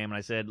basketball game, and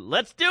I said,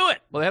 let's do it!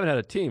 Well, they haven't had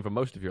a team for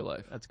most of your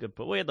life. That's good,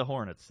 but we had the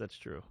Hornets, that's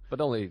true. But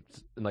only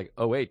in like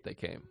 08 they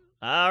came.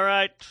 All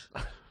right.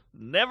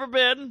 Never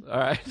been. All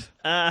right.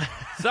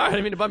 Sorry, I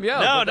didn't mean to bum you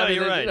out. No, but I mean,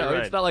 you're right, you're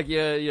It's right. not like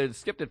you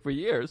skipped it for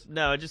years.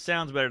 No, it just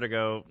sounds better to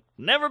go,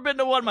 never been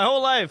to one my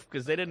whole life,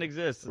 because they didn't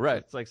exist. Right.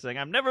 It's like saying,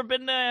 I've never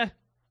been to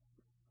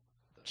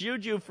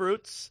Juju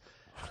Fruits,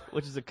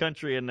 which is a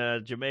country in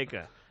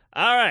Jamaica.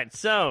 All right,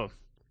 so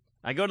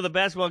I go to the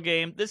basketball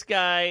game. This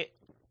guy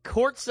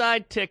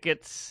courtside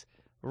tickets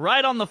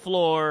right on the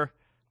floor.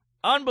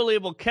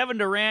 Unbelievable. Kevin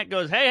Durant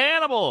goes, "Hey,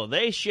 Hannibal."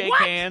 They shake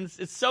hands.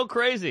 It's so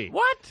crazy.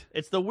 What?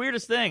 It's the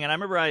weirdest thing. And I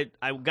remember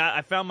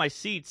I found my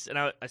seats,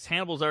 and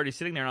Hannibal's already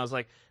sitting there, and I was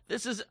like,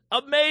 "This is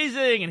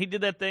amazing." And he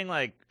did that thing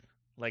like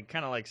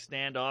kind of like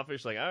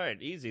standoffish, like, "All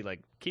right, easy,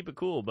 like keep it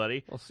cool,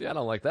 buddy." Well, see, I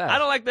don't like that. I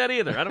don't like that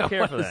either. I don't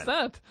care for What is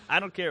that? I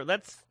don't care.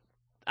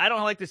 I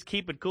don't like this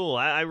keep it cool.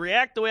 I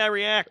react the way I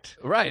react.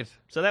 Right.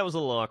 So that was a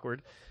little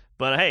awkward.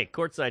 But hey,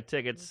 courtside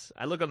tickets.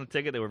 I look on the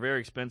ticket; they were very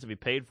expensive. He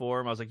paid for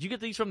them. I was like, "Did you get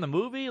these from the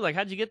movie? Like,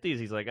 how'd you get these?"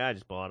 He's like, "I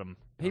just bought them."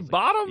 He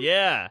bought them?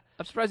 Yeah.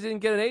 I'm surprised he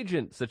didn't get an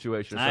agent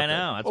situation. Or I something.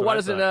 know, that's Well, what why I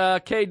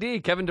doesn't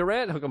KD, Kevin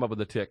Durant, hook him up with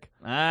a tick?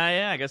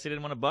 Yeah. I guess he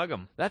didn't want to bug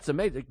him. That's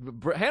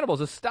amazing.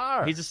 Hannibal's a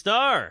star. He's a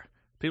star.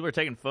 People are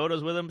taking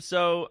photos with him.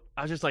 So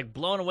I was just like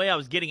blown away. I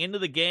was getting into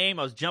the game.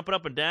 I was jumping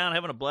up and down,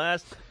 having a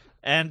blast.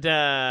 And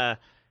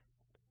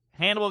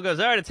Hannibal goes,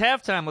 "All right, it's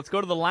halftime. Let's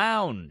go to the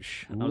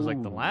lounge." I was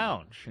like, "The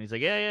lounge?" And he's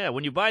like, yeah.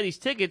 When you buy these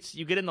tickets,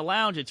 you get in the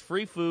lounge. It's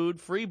free food,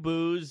 free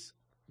booze,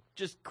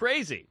 just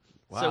crazy.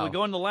 Wow. So we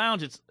go in the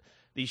lounge. It's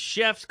these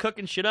chefs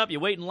cooking shit up. You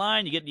wait in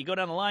line. You go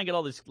down the line, get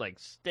all this like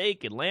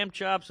steak and lamb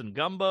chops and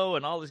gumbo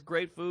and all this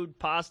great food,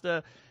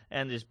 pasta,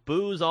 and there's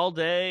booze all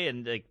day.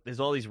 And like, there's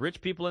all these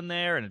rich people in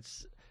there, and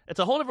it's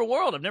a whole different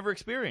world I've never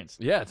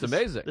experienced. Yeah, it's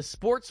amazing. The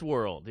sports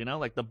world,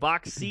 like the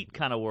box seat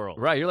kind of world.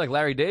 Right, you're like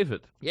Larry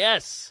David.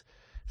 Yes.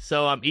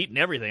 So I'm eating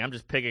everything. I'm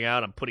just picking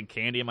out. I'm putting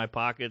candy in my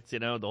pockets,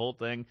 the whole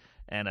thing,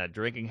 and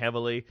drinking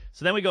heavily.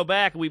 So then we go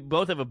back. We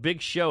both have a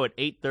big show at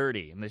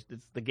 8:30,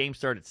 and the game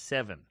started at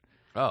 7.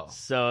 Oh.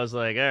 So I was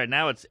like, all right,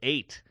 now it's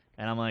 8.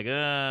 And I'm like,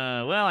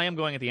 well, I am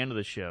going at the end of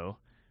the show.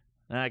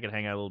 I can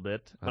hang out a little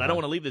bit. But I don't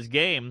want to leave this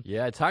game.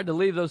 Yeah, it's hard to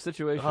leave those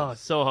situations. Oh,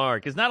 it's so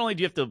hard. Because not only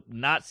do you have to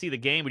not see the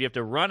game, but you have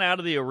to run out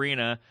of the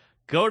arena,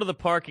 go to the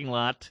parking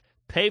lot,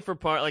 pay for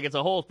like it's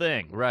a whole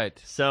thing. Right.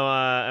 So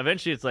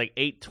eventually it's like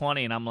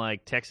 8:20, and I'm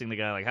like texting the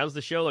guy like, "How's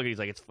the show looking?" He's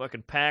like, "It's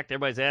fucking packed.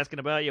 Everybody's asking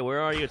about you.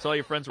 Where are you? It's all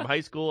your friends from high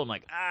school." I'm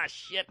like,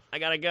 shit, I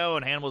gotta go.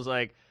 And Hannibal's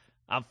like,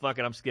 I'm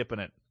skipping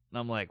it. And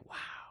I'm like, wow,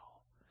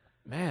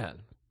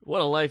 man,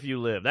 what a life you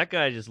live. That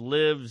guy just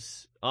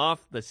lives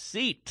off the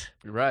seat.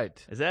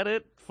 Right. Is that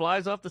it?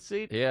 Flies off the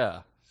seat?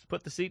 Yeah. Just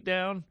put the seat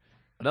down.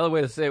 Another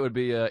way to say it would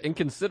be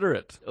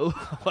inconsiderate.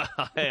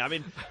 I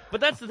mean, but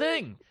that's the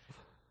thing.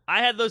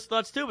 I had those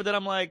thoughts too, but then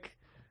I'm like,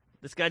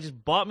 this guy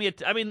just bought me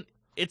I mean,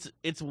 it's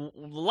a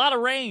lot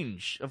of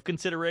range of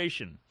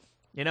consideration.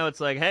 It's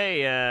like,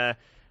 hey,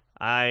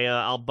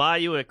 I'll buy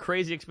you a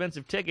crazy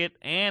expensive ticket,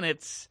 and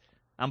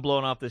I'm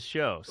blowing off this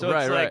show. So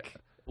it's like,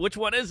 which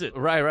one is it?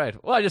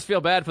 Right. Well, I just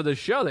feel bad for the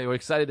show. They were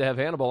excited to have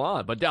Hannibal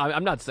on, but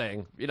I'm not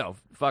saying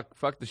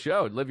fuck the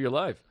show, live your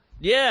life.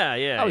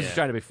 Yeah. I was just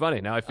trying to be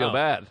funny. Now I feel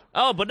bad.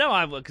 Oh, but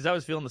no, because I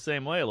was feeling the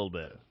same way a little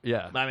bit.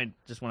 Yeah. I mean,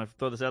 just want to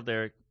throw this out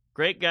there.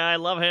 Great guy,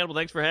 love Hannibal.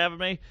 Thanks for having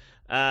me.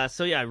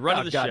 So yeah,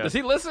 running the show. Does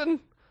he listen?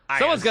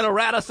 Someone's gonna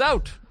rat us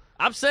out.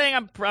 I'm saying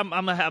I'm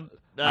gonna have.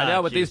 I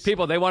know, but these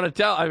people, they want to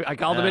tell. I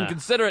called them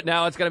inconsiderate.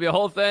 Now it's going to be a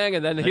whole thing,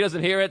 and then he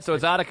doesn't hear it, so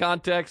it's out of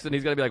context, and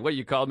he's going to be like, "What,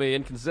 you called me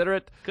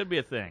inconsiderate?" Could be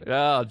a thing.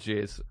 Oh,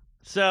 jeez.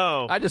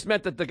 So I just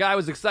meant that the guy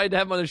was excited to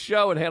have him on the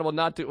show, and Hannibal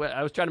not to.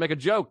 I was trying to make a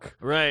joke,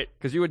 right?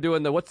 Because you were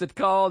doing the what's it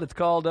called? It's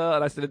called,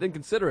 and I said it's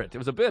inconsiderate. It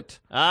was a bit.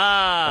 Oh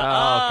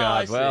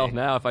God. Well,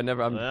 now if I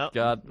never, now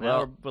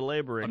we're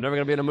belaboring. I'm never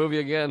going to be in a movie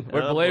again.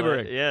 We're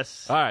belaboring. Boy.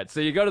 Yes. All right.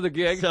 So you go to the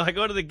gig. So I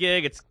go to the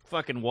gig. It's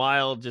fucking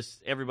wild.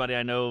 Just everybody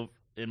I know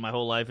in my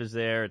whole life is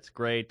there. It's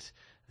great.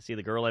 I see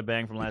the girl I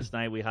banged from last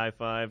night. We high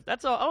five.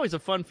 That's always a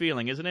fun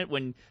feeling, isn't it?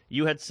 When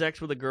you had sex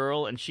with a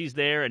girl and she's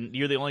there, and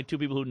you're the only two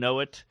people who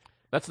know it.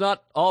 That's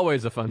not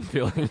always a fun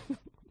feeling.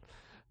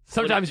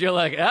 Sometimes you're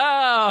like,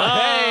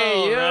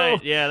 hey, you. Right.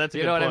 Yeah, that's a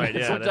good point. I mean?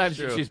 Yeah, sometimes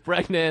that's true. she's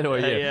pregnant, or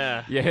you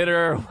hit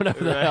her, or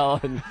whatever the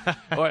hell,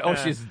 or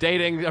she's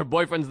dating, her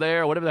boyfriend's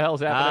there, or whatever the hell's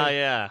happening.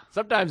 Yeah.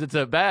 Sometimes it's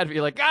a bad.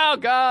 You're like, oh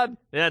God,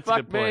 yeah, that's fuck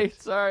a good point. me,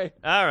 sorry.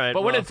 All right,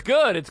 but when it's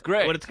good, it's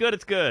great. When it's good,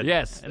 it's good.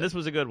 Yes, and this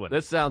was a good one.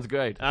 This sounds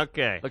great.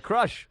 Okay, the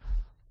crush.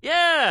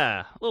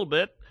 Yeah, a little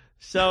bit.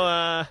 So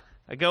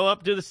I go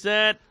up, do the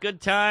set, good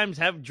times,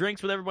 have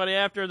drinks with everybody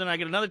after, and then I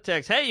get another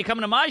text, hey, you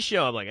coming to my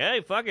show? I'm like,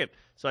 hey, fuck it.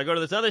 So I go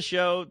to this other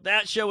show.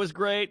 That show was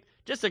great.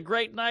 Just a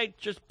great night,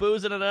 just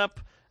boozing it up.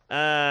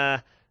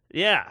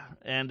 Yeah,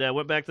 and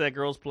went back to that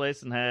girl's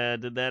place and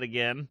did that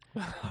again.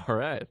 All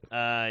right.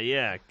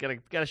 Yeah,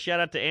 got a shout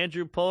out to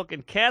Andrew Polk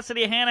and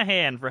Cassidy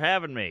Hanahan for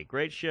having me.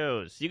 Great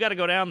shows. You got to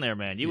go down there,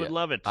 man. You would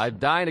love it. I'm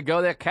dying to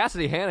go there.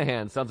 Cassidy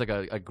Hanahan sounds like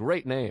a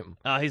great name.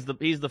 He's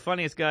the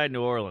funniest guy in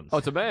New Orleans. Oh,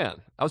 it's a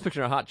man. I was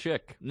picturing a hot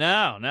chick.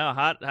 No, not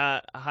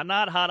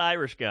hot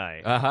Irish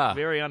guy. Uh-huh.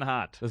 Very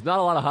unhot. There's not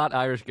a lot of hot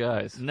Irish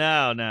guys.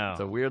 No.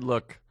 It's a weird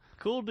look.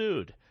 Cool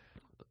dude.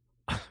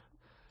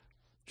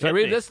 Should I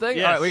read this thing?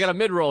 Yes. All right, we got a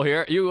mid-roll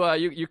here.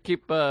 You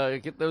keep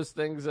get those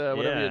things,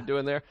 whatever you're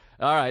doing there.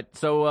 All right,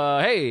 so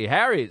hey,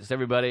 Harry's,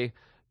 everybody.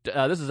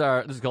 This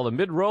is called a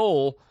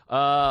mid-roll.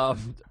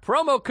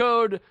 Promo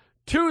code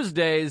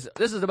Tuesdays.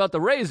 This is about the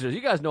razors.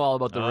 You guys know all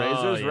about the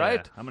razors,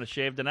 right? I'm gonna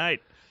shave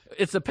tonight.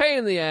 It's a pain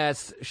in the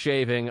ass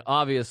shaving,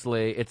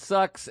 obviously. It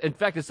sucks. In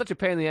fact, it's such a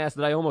pain in the ass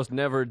that I almost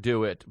never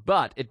do it.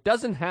 But it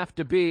doesn't have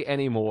to be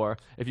anymore.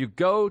 If you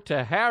go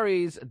to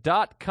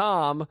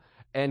harrys.com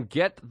and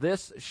get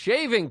this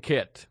shaving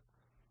kit.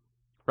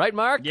 Right,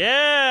 Mark?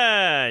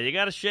 Yeah, you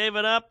got to shave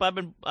it up.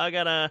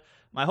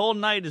 My whole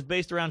night is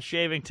based around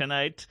shaving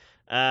tonight.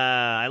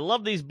 I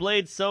love these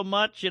blades so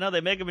much. You know,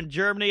 they make them in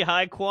Germany,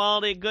 high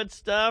quality, good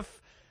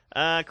stuff.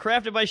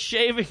 Crafted by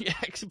shaving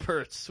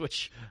experts,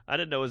 which I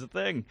didn't know was a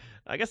thing.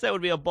 I guess that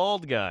would be a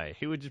bald guy.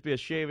 He would just be a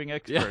shaving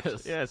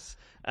expert. Yes.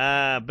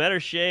 Better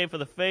shave for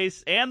the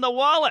face and the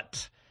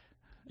wallet.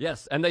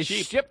 Yes, and they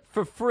ship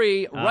for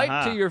free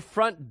right to your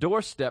front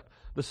doorstep.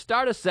 The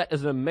starter set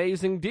is an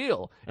amazing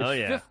deal.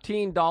 It's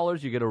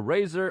 $15. You get a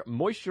razor,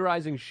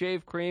 moisturizing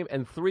shave cream,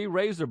 and 3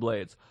 razor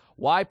blades.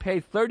 Why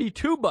pay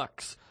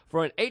 $32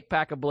 for an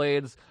 8-pack of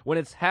blades when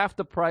it's half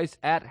the price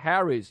at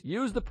Harry's?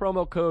 Use the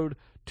promo code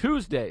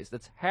Tuesdays.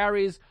 That's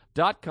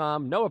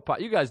harrys.com.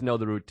 You guys know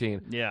the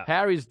routine. Yeah.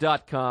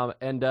 harrys.com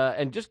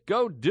and just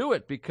go do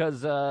it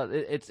because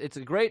it's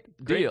a great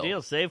deal. Great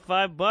deal. Save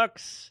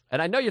 $5.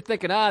 And I know you're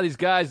thinking, these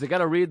guys, they got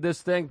to read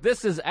this thing.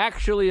 This is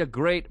actually a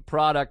great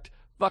product.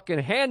 Fucking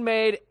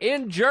handmade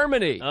in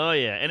Germany. Oh,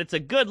 yeah. And it's a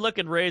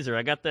good-looking razor.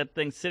 I got that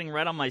thing sitting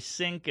right on my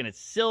sink, and it's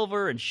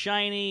silver and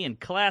shiny and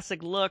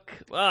classic look.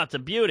 Oh, it's a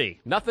beauty.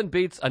 Nothing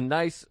beats a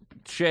nice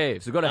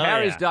shave. So go to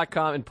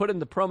harrys.com and put in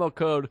the promo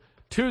code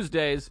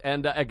Tuesdays.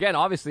 And again,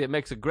 obviously, it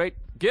makes a great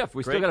gift.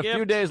 We still got a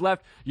few days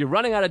left. You're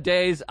running out of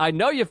days. I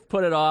know you've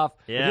put it off.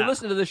 Yeah. If you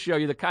listen to this show,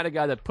 you're the kind of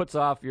guy that puts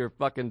off your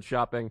fucking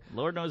shopping.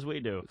 Lord knows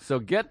we do. So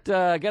get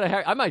a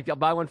hair. I might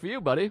buy one for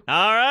you, buddy.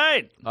 All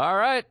right.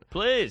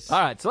 Please. All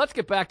right. So let's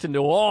get back to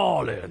New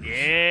Orleans.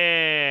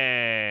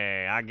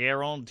 Yeah, I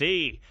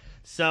guarantee.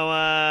 So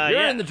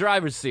you're in the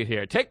driver's seat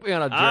here. Take me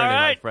on a journey,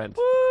 my friend.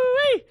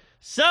 Woo-wee.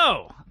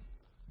 So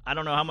I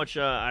don't know how much.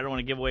 I don't want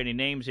to give away any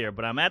names here,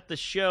 but I'm at the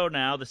show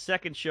now, the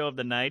second show of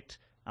the night.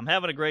 I'm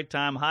having a great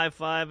time,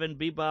 high-fiving,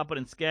 bebopping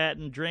and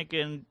scatting,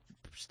 drinking,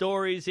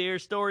 stories here,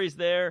 stories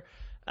there.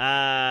 Did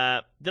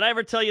I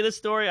ever tell you this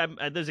story?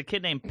 There's a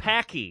kid named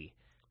Packy.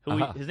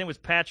 His name was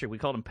Patrick. We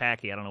called him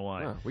Packy. I don't know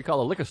why. Oh, we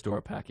call a liquor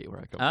store Packy where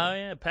I come from. Oh,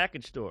 yeah,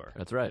 package store.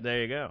 That's right.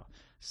 There you go.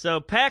 So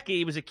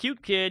Packy was a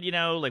cute kid,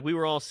 like we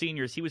were all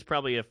seniors. He was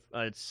probably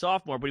a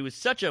sophomore, but he was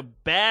such a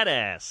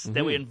badass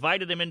that we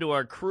invited him into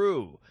our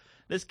crew.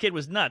 This kid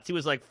was nuts. He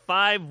was like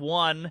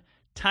 5'1",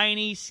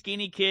 tiny,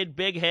 skinny kid,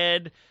 big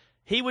head.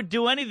 He would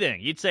do anything.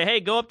 You'd say,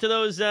 hey, go up to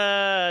those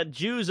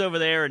Jews over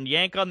there and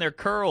yank on their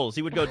curls.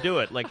 He would go do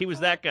it. Like, he was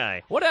that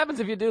guy. What happens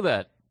if you do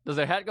that? Does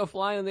their hat go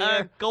flying in the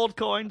air? Gold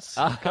coins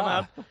come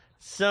out.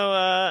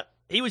 So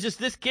he was just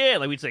this kid.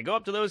 Like, we'd say, go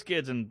up to those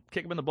kids and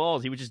kick them in the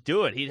balls. He would just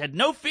do it. He had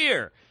no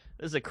fear.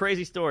 This is a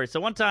crazy story.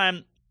 So one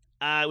time,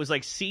 it was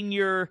like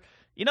senior...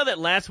 You know that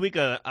last week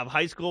of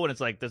high school when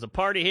it's like there's a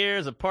party here,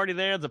 there's a party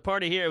there, there's a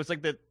party here? It was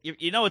like that.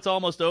 It's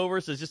almost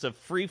over, so it's just a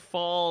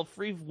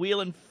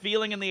free-wheeling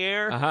feeling in the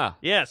air. Uh-huh.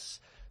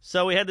 Yes.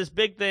 So we had this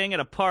big thing at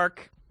a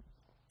park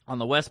on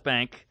the West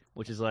Bank,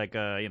 which is like,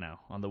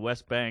 on the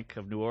West Bank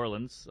of New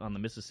Orleans on the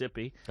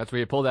Mississippi. That's where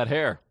you pull that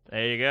hair.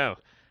 There you go.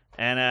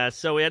 And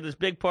so we had this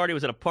big party. It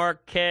was at a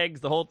park,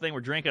 kegs, the whole thing. We're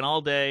drinking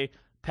all day.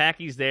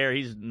 Packy's there.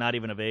 He's not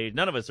even of age.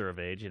 None of us are of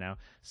age,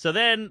 So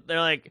then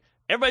they're like,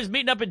 everybody's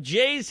meeting up at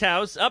Jay's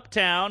house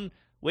uptown.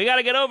 We got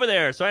to get over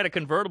there. So I had a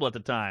convertible at the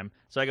time.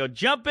 So I go,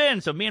 jump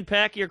in. So me and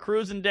Packy are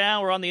cruising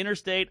down. We're on the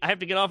interstate. I have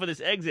to get off of this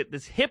exit.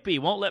 This hippie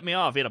won't let me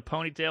off. He had a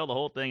ponytail, the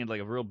whole thing, and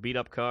like a real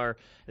beat-up car.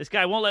 This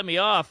guy won't let me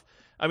off.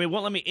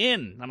 Won't let me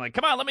in. I'm like,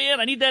 come on, let me in.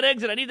 I need that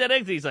exit.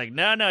 He's like,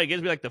 no. He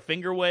gives me like the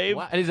finger wave.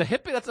 Wow. And he's a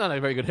hippie? That's not a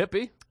very good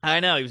hippie. I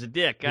know. He was a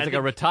dick. He's like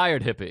a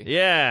retired hippie.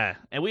 Yeah.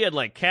 And we had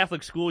like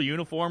Catholic school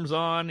uniforms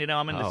on.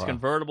 I'm in this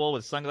convertible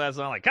with sunglasses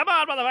on. Like, come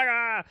on,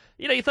 motherfucker.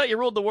 You thought you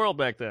ruled the world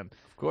back then.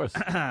 Of course.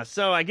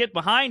 So I get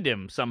behind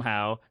him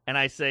somehow, and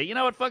I say, you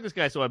know what, fuck this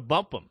guy. So I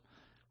bump him.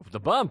 The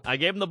bump? I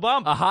gave him the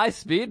bump. A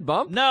high-speed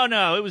bump?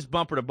 No, it was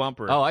bumper to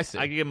bumper. Oh, I see.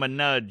 I gave him a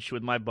nudge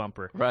with my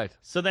bumper. Right.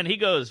 So then he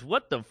goes,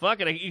 what the fuck?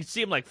 And you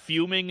see him, like,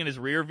 fuming in his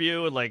rear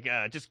view and, like,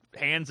 just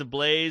hands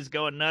ablaze,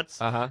 going nuts.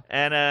 Uh-huh.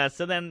 And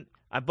so then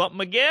I bump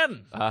him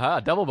again. Uh-huh,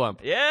 double bump.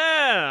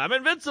 Yeah, I'm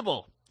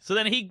invincible. So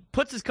then he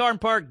puts his car in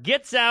park,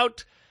 gets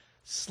out,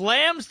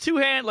 slams two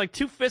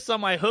fists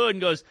on my hood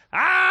and goes,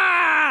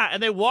 ah!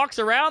 And then walks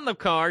around the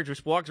car,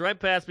 just walks right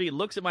past me,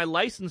 looks at my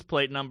license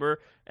plate number,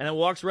 and then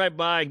walks right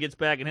by and gets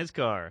back in his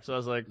car. So I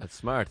was like, that's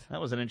smart.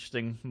 That was an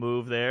interesting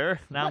move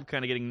there. Now I'm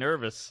kind of getting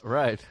nervous.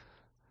 Right.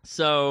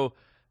 So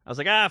I was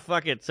like,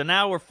 fuck it. So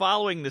now we're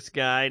following this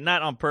guy,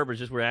 not on purpose,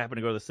 just we happen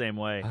to go the same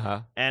way.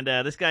 Uh-huh. And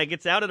this guy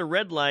gets out at a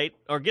red light,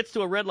 or gets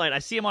to a red light. I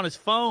see him on his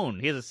phone.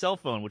 He has a cell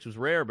phone, which was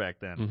rare back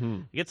then. Mm-hmm.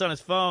 He gets on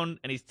his phone,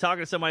 and he's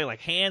talking to somebody,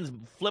 like hands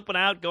flipping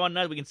out, going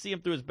nuts. We can see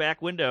him through his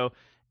back window.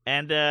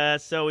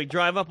 And so we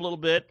drive up a little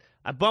bit.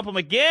 I bump him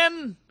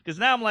again, because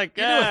now I'm like,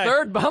 you do a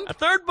third bump? A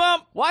third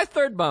bump? Why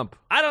third bump?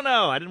 I don't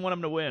know. I didn't want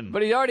him to win.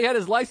 But he already had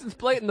his license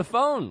plate in the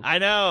phone. I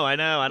know. I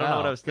don't know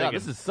what I was thinking.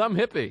 God, this is some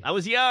hippie. I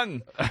was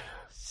young.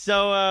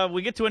 So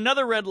we get to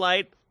another red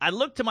light. I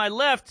look to my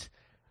left.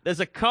 There's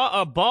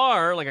a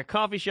bar, like a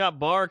coffee shop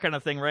bar kind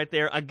of thing right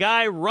there. A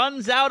guy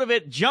runs out of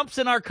it, jumps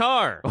in our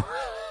car.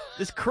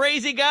 This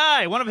crazy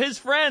guy, one of his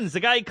friends, the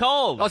guy he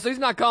called. Oh, so he's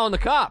not calling the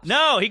cops.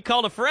 No, he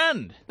called a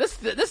friend.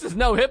 This is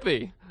no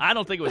hippie. I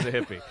don't think it was a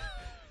hippie.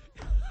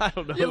 I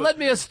don't know. You led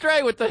me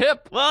astray with the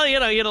hip. Well, he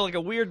had like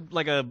a weird,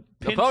 like a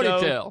pinto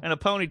ponytail. and a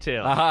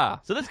ponytail. Aha.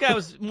 So this guy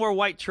was more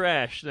white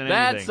trash than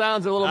That anything.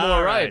 sounds a little All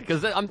more right. right,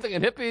 because I'm thinking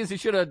hippies, he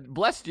should have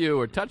blessed you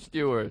or touched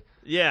you or...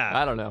 Yeah.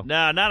 I don't know.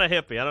 No, not a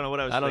hippie. I don't know what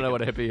I was I don't know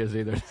thinking. what a hippie is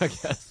either, I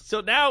guess.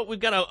 So now we've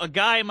got a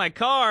guy in my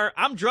car.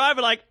 I'm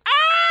driving like,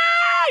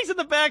 he's in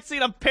the back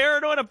seat. I'm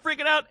paranoid. I'm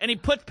freaking out. And he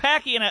puts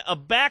Packy in a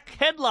back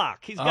headlock.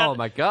 He's got Oh,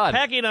 my God.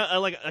 Packy in a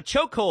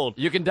chokehold.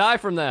 You can die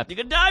from that. You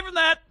can die from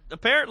that,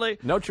 apparently.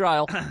 No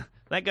trial.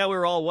 Thank God we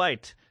were all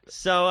white.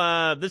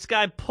 So this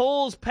guy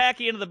pulls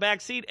Packy into the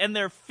back seat, and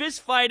they're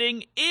fist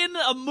fighting in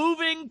a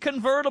moving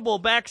convertible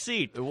back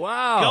seat.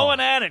 Wow. Going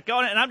at it.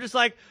 And I'm just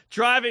like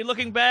driving,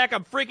 looking back.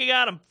 I'm freaking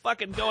out. I'm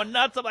fucking going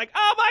nuts. I'm like,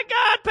 oh my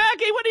God,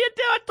 Packy, what are you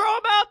doing? Throw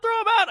him out,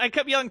 throw him out. I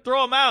kept yelling,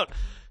 throw him out.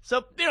 So,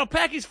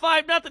 Packy's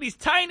 5-0. He's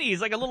tiny.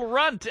 He's like a little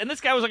runt. And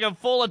this guy was like a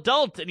full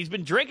adult, and he's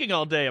been drinking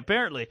all day,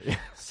 apparently.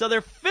 So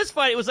their fist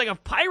fight, it was like a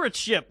pirate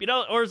ship,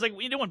 or it's like,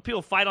 when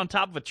people fight on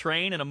top of a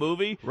train in a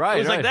movie. Right, It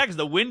was right. like that because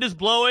the wind is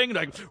blowing.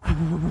 Like,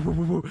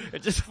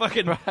 it just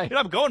fucking, Right.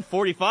 I'm going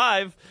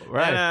 45.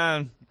 Right.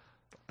 And,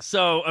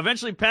 so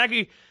eventually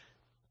Packy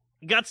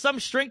got some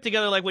strength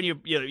together, like when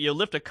you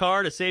lift a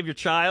car to save your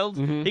child.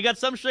 Mm-hmm. He got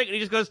some strength, and he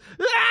just goes,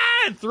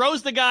 and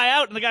throws the guy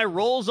out, and the guy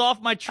rolls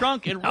off my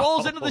trunk and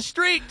rolls into the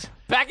street.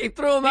 Packy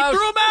threw him He out.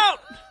 threw him out.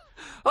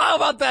 How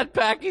about that,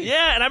 Packy?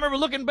 Yeah, and I remember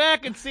looking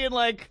back and seeing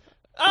like,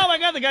 oh my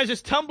God, the guy's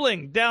just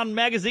tumbling down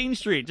Magazine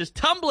Street, just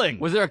tumbling.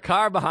 Was there a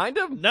car behind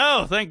him?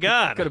 No, thank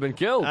God. Could have been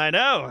killed. I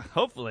know,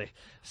 hopefully.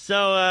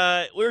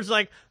 So we were just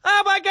like,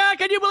 oh my God,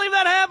 can you believe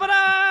that happened?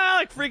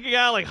 Like freaking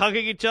out, like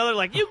hugging each other,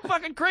 like, you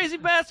fucking crazy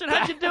bastard,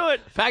 how'd you do it?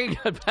 Packy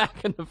got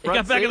back in the He front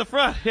got back seat? in the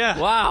front, yeah.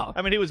 Wow.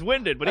 I mean, he was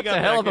winded, but That's he got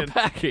a hell back of a in.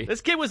 Packy.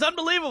 This kid was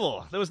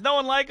unbelievable. There was no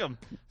one like him.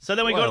 So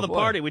then we go to the boy.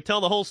 party. We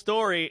tell the whole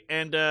story,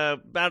 and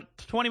about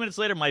 20 minutes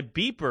later, my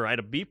beeper, I had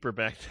a beeper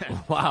back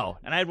then. Wow.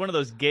 And I had one of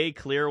those gay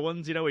clear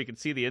ones, where you can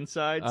see the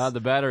insides. The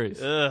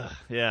batteries. Ugh,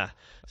 yeah.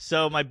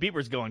 So my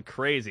beeper's going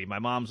crazy. My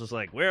mom's just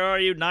like, where are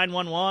you?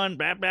 911,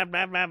 blah, blah,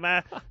 blah, blah,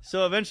 blah.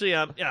 So eventually,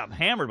 I'm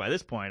hammered by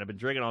this point. I've been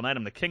drinking all night.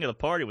 I'm the king of the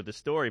party with the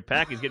story.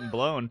 Packy's getting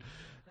blown.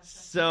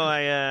 So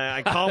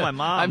I call my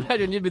mom. I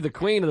imagine you'd be the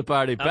queen of the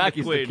party. I'm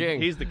Packy's the queen.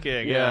 king. He's the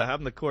king. Yeah. Yeah,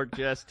 I'm the court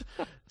jest.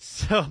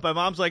 So my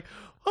mom's like,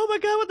 oh my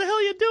God, what the hell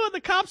are you doing?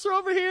 The cops are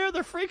over here.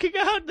 They're freaking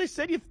out. They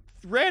said you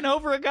ran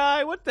over a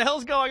guy. What the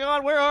hell's going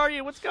on? Where are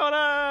you? What's going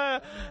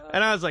on?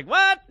 And I was like,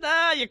 what?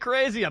 Nah, you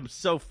crazy. I'm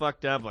so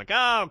fucked up. Like,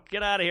 oh,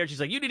 get out of here. She's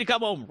like, you need to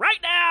come home right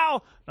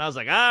now. And I was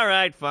like, all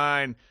right,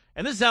 fine.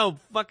 And this is how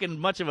fucking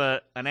much of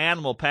an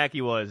animal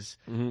Packy was.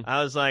 Mm-hmm.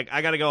 I was like,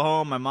 I got to go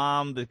home. My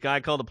mom, the guy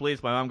called the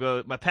police.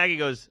 My Packy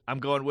goes, I'm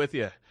going with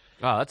you.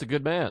 Oh, that's a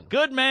good man.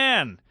 Good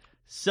man.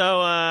 So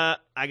I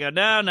go,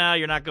 no,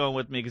 you're not going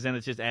with me because then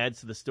it just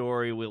adds to the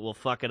story. We'll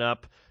fuck it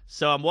up.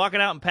 So I'm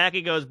walking out and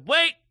Packy goes,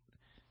 wait,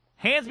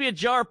 hands me a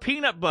jar of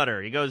peanut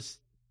butter. He goes,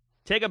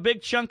 take a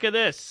big chunk of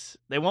this.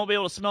 They won't be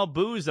able to smell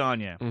booze on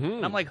you. Mm-hmm.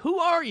 And I'm like, who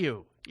are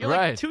you? You're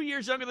Right. like 2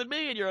 years younger than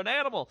me and you're an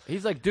animal.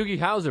 He's like Doogie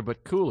Howser,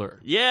 but cooler.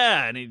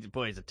 Yeah, and he's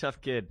a tough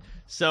kid.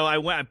 So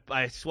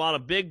I swallowed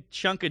a big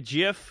chunk of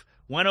Jif,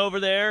 went over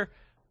there,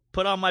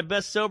 put on my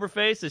best sober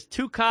face. There's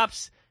two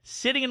cops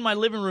sitting in my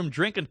living room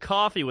drinking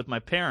coffee with my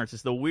parents.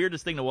 It's the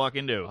weirdest thing to walk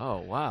into. Oh,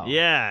 wow.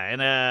 Yeah,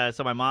 and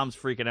so my mom's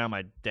freaking out.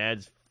 My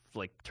dad's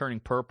like turning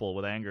purple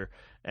with anger,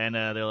 and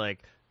they're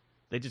like,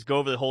 they just go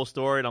over the whole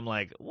story, and I'm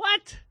like,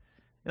 what?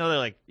 They're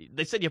like,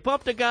 they said you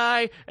bumped a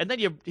guy, and then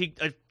he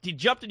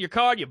jumped in your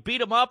car, and you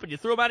beat him up, and you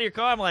threw him out of your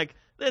car. I'm like,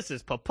 this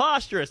is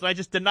preposterous, and I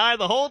just deny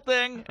the whole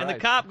thing. And Right. the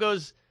cop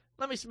goes,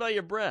 let me smell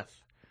your breath,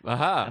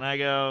 Aha. and I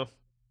go,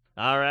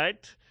 all right,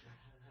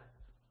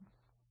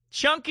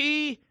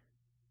 chunky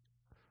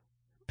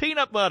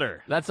peanut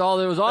butter. That's all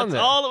that was on That's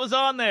there. all that was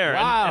on there.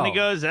 Wow. And he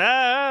goes,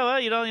 well,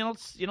 you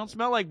don't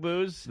smell like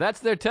booze. That's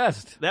their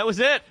test. That was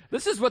it.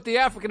 This is what the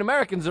African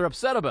Americans are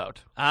upset about.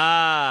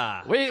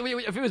 Ah.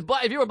 If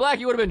you were black,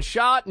 you would have been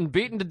shot and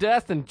beaten to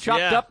death and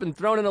chopped Yeah. up and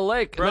thrown in a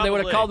lake, and then they would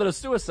have Probably. called it a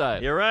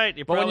suicide. You're right.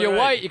 You're but when probably you're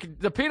right. white,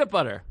 the peanut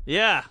butter.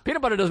 Yeah,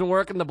 Peanut butter doesn't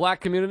work in the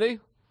black community.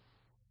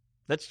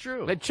 that's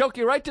true. They choke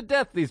you right to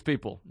death, these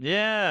people.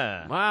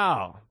 Yeah.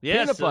 Wow.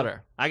 Yeah, Peanut so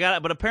butter. I got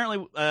it. But apparently,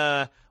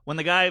 when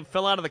the guy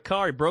fell out of the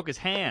car, he broke his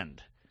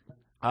hand.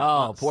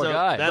 Oh, poor so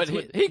guy. that's But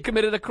what- he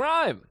committed a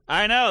crime.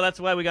 I know. That's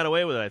why we got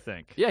away with it, I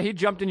think. Yeah, he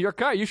jumped in your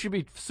car. You should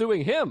be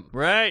suing him.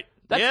 Right.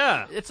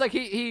 Yeah. It's like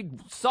he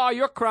saw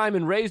your crime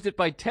and raised it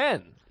by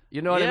 10.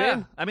 You know what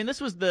yeah. I mean?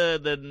 This was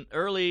the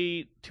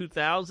early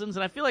 2000s,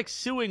 and I feel like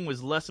suing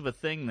was less of a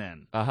thing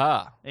then.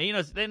 Aha.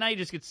 And, now you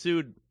just get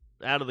sued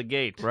out of the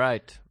gate.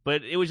 Right.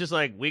 But it was just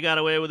like, we got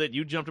away with it.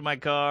 You jumped in my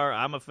car.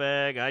 I'm a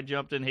fag. I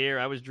jumped in here.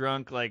 I was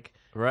drunk. Like,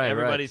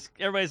 everybody's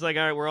like,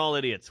 all right, we're all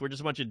idiots. We're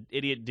just a bunch of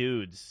idiot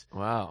dudes.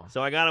 Wow.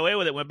 So I got away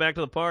with it. Went back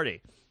to the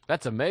party.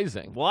 That's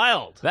amazing.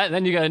 Wild.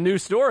 Then you got a new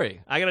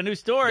story. I got a new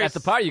story. At the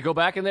party, you go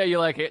back in there, you're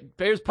like, hey,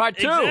 here's part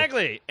 2.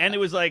 Exactly. And it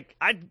was like,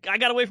 I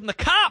got away from the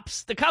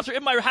cops. The cops were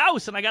in my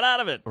house, and I got out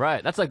of it.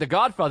 Right. That's like The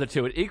Godfather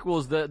 2. It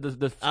equals the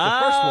first one.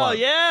 Oh,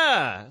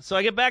 yeah. So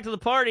I get back to the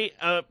party.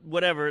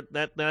 Whatever.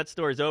 That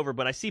story's over.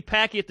 But I see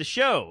Packy at the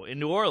show in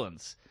New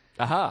Orleans.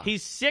 Aha.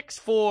 He's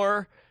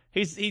 6'4".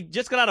 He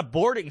just got out of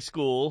boarding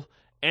school,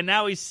 and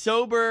now he's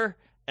sober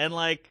and,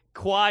 like,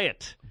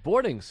 quiet.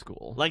 Boarding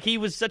school? Like, he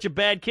was such a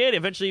bad kid.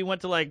 Eventually, he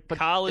went to, like,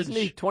 college. Isn't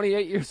he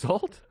 28 years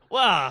old?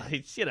 Well,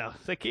 he's,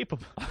 they keep him.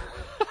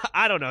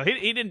 I don't know.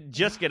 He didn't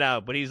just get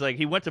out, but he's like,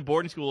 he went to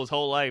boarding school his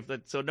whole life,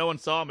 so no one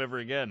saw him ever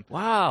again.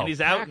 Wow. And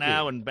he's out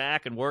now and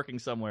back and working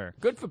somewhere.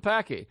 Good for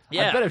Packy.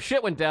 Yeah. I bet if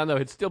shit went down, though,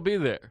 he'd still be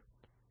there.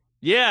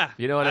 Yeah.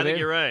 You know what I mean? I think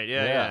you're right.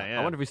 Yeah.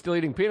 I wonder if he's still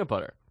eating peanut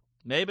butter.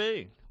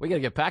 Maybe. We got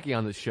to get Packy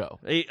on this show.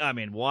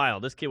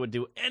 Wild. This kid would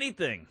do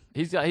anything.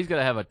 He's got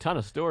to have a ton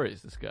of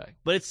stories, this guy.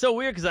 But it's so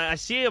weird because I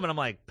see him and I'm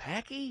like,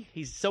 Packy?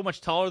 He's so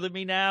much taller than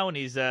me now, and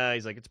he's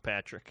like, it's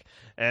Patrick.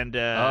 And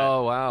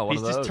oh wow, one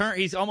he's of those. just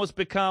he's almost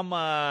become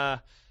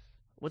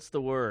what's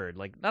the word?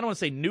 Like, I don't want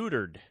to say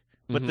neutered,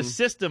 but the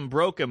system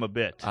broke him a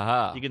bit.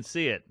 Aha. You can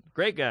see it.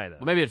 Great guy though.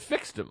 Well, maybe it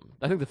fixed him.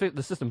 I think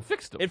the system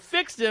fixed him. It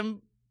fixed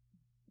him.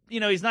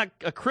 He's not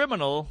a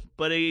criminal,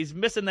 but he's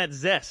missing that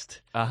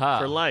zest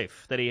for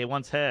life that he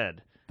once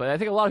had. But I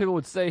think a lot of people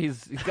would say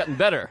he's gotten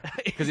better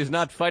because he's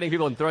not fighting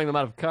people and throwing them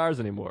out of cars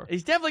anymore.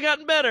 He's definitely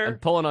gotten better. And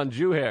pulling on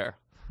Jew hair.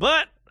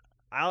 But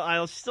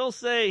I'll still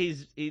say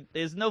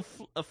there's no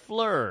a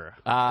fleur.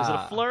 Is it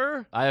a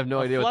fleur? I have no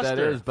idea fluster. what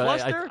that is, but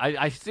Fluster?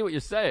 I see what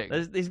you're saying.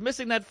 He's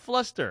missing that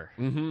fluster,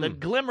 the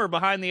glimmer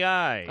behind the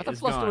eye. I thought is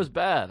fluster gone. was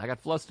bad. I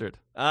got flustered.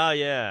 Oh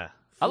yeah,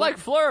 I like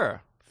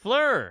fleur.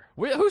 fleur.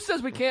 Who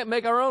says we can't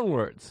make our own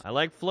words? I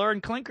like fleur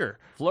and clinker.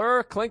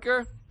 Fleur,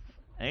 clinker,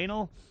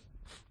 Anal.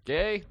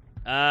 gay.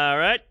 All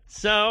right,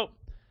 so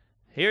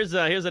here's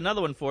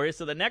another one for you.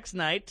 So the next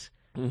night,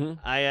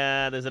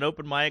 there's an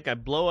open mic. I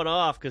blow it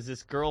off because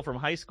this girl from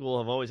high school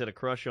I've always had a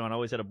crush on,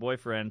 always had a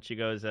boyfriend. She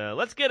goes,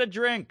 let's get a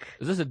drink.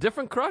 Is this a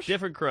different crush?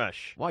 Different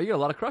crush. Wow, you got a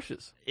lot of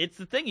crushes. It's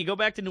the thing. You go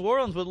back to New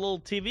Orleans with a little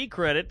TV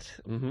credit.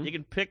 You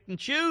can pick and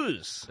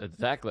choose.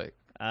 Exactly.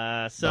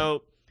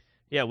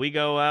 Yeah, we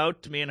go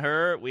out, me and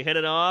her. We hit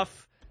it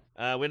off.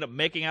 We end up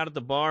making out at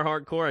the bar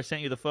hardcore. I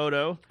sent you the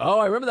photo. Oh,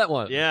 I remember that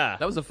one. Yeah.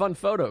 That was a fun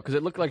photo because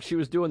it looked like she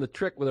was doing the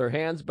trick with her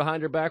hands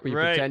behind her back where you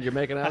pretend you're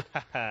making out.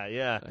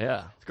 Yeah.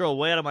 Yeah. This girl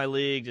way out of my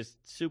league, just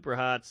super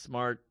hot,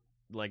 smart,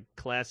 like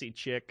classy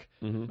chick.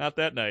 Not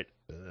that night.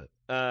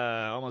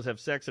 Almost have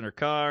sex in her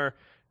car.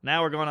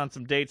 Now we're going on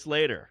some dates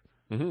later.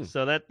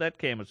 So that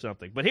came with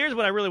something. But here's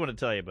what I really want to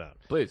tell you about.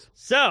 Please.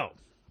 So,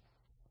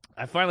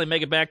 I finally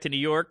make it back to New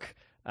York.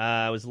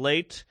 I was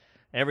late.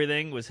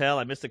 Everything was hell.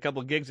 I missed a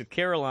couple gigs at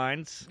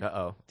Caroline's.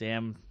 Uh-oh.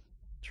 Damn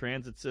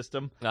transit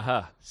system.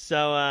 Uh-huh.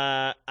 So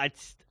I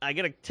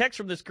get a text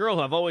from this girl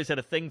who I've always had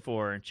a thing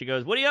for, and she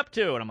goes, what are you up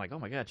to? And I'm like, oh,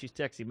 my God, she's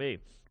texting me.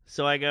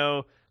 So I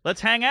go,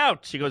 let's hang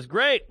out. She goes,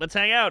 great, let's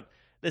hang out.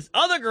 This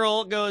other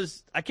girl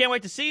goes, I can't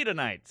wait to see you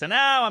tonight. So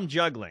now I'm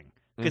juggling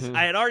because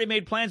I had already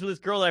made plans with this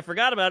girl that I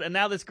forgot about, and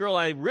now this girl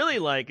I really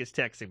like is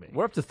texting me.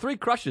 We're up to 3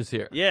 crushes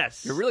here.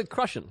 Yes. You're really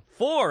crushing.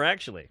 4,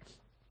 actually.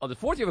 Oh, the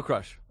 4th you have a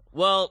crush.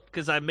 Well,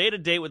 because I made a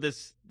date with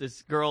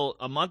this girl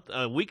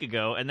a week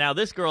ago, and now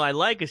this girl I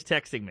like is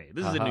texting me.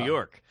 This is in New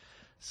York.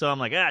 So I'm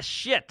like,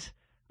 shit.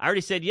 I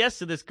already said yes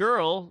to this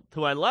girl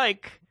who I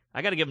like.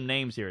 I got to give them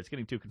names here. It's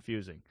getting too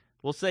confusing.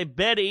 We'll say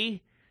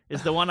Betty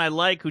is the one I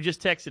like who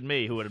just texted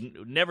me, who would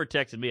have never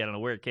texted me. I don't know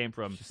where it came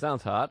from. She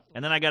sounds hot.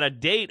 And then I got a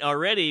date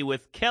already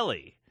with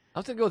Kelly. I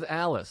was going to go with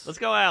Alice. Let's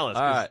go Alice.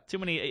 All right. Too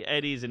many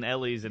Eddies and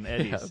Ellies and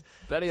Eddies. Yeah,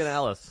 Betty and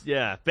Alice.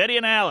 Yeah, Betty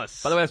and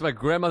Alice. By the way, that's my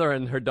grandmother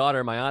and her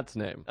daughter, my aunt's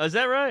name. Oh, is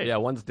that right? Yeah,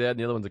 one's dead and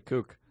the other one's a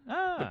kook.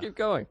 Ah. But keep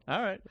going.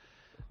 All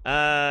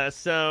right.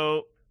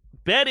 So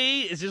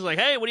Betty is just like,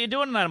 hey, what are you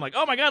doing tonight? I'm like,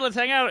 oh, my God, let's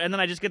hang out. And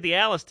then I just get the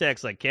Alice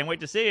text, like, can't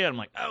wait to see you. I'm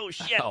like, oh,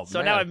 shit. Oh, so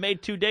man. now I've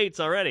made 2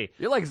 dates already.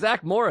 You're like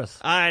Zach Morris.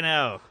 I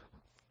know.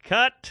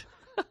 Cut.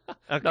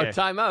 Okay. No,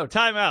 time out.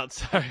 Time out.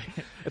 Sorry.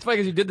 It's funny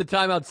because you did the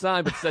timeout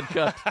sign but said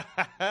cut.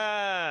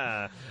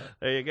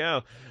 There you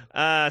go.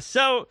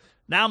 So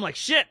now I'm like,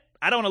 shit,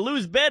 I don't want to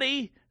lose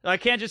Betty. I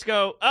can't just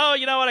go, oh,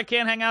 you know what? I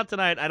can't hang out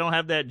tonight. I don't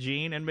have that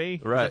gene in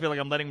me. Right. I feel like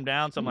I'm letting him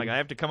down. So I'm like, I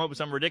have to come up with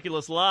some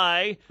ridiculous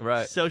lie.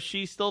 Right. So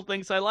she still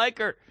thinks I like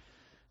her.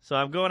 So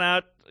I'm going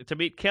out to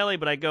meet Kelly,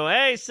 but I go,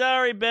 hey,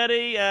 sorry,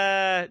 Betty.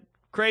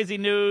 Crazy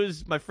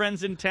news. My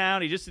friend's in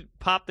town. He just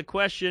popped the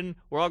question.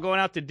 We're all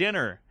going out to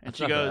dinner. And That's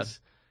she not goes,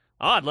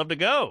 oh, I'd love to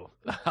go.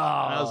 Oh, And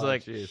I was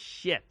like, geez.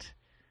 shit.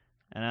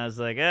 And I was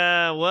like,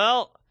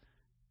 well,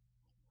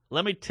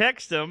 let me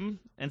text them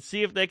and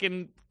see if they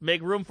can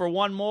make room for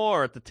one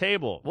more at the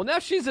table. Well, now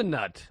she's a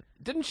nut.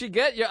 Didn't she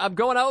get you? I'm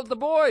going out with the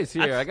boys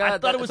here. I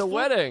thought it was a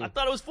wedding. I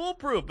thought it was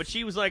foolproof, but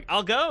she was like,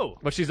 I'll go.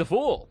 But she's a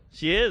fool.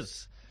 She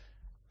is.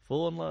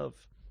 Full in love.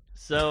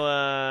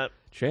 So,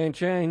 Chain,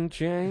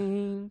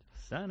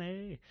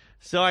 Sonny.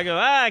 So I go,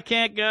 I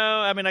can't go.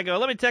 I mean, I go,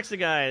 let me text the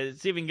guy,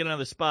 see if we can get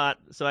another spot.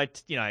 So I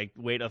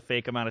wait a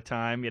fake amount of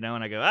time, and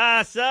I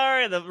go,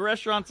 sorry, the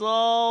restaurant's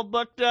all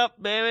booked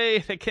up,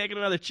 baby. I can't get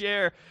another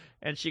chair.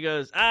 And she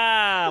goes,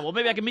 well,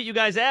 maybe I can meet you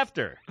guys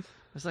after. I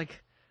was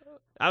like,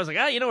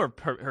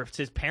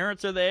 his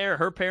parents are there,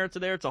 her parents are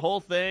there. It's a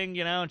whole thing,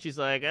 and she's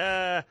like,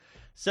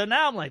 So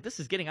now I'm like, this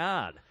is getting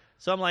odd.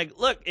 So I'm like,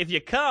 look, if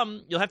you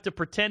come, you'll have to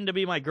pretend to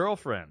be my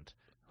girlfriend.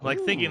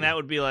 Like, thinking that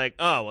would be like,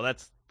 oh, well,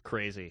 that's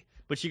crazy.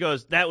 But she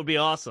goes, that would be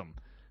awesome.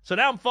 So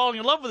now I'm falling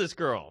in love with this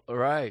girl.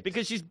 Right.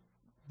 Because she's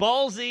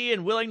ballsy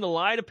and willing to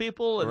lie to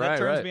people, and that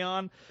turns me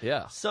on.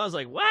 Yeah. So I was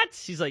like, what?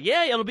 She's like,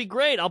 yeah, it'll be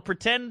great. I'll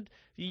pretend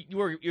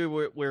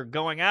we're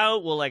going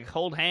out. We'll, like,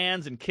 hold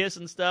hands and kiss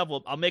and stuff.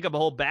 I'll make up a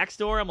whole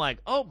backstory. I'm like,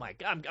 oh, my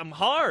God, I'm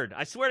hard.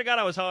 I swear to God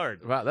I was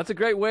hard. Wow, that's a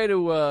great way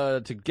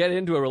to get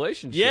into a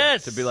relationship.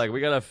 Yes. To be like,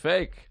 we got a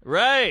fake.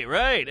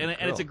 Right. And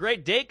it's a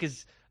great date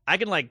because I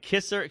can, like,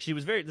 kiss her.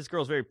 This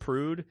girl's very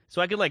prude.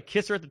 So I could, like,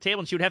 kiss her at the table,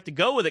 and she would have to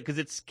go with it because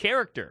it's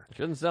character. She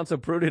doesn't sound so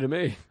prudy to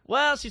me.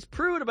 Well, she's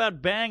prude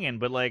about banging,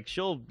 but, like,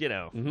 she'll,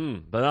 But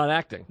not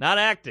acting. Not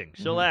acting.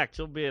 She'll act.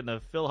 She'll be in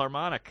the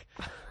Philharmonic.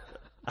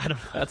 I don't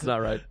know. That's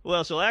not right.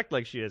 Well, she'll act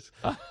like she is.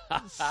 So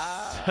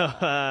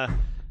I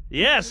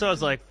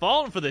was, like,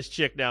 falling for this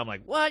chick now. I'm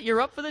like, what? You're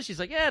up for this? She's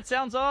like, yeah, it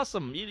sounds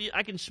awesome.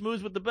 I can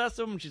schmooze with the best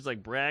of them. She's,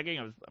 like, bragging.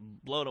 I'm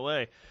blown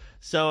away.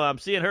 So I'm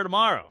seeing her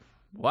tomorrow.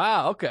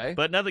 Wow, okay.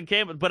 But nothing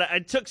came. But I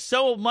took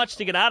so much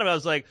to get out of it. I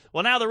was like,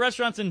 well, now the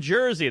restaurant's in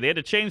Jersey. They had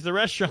to change the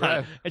restaurant.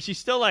 Right. And she's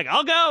still like,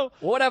 I'll go.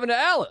 Well, what happened to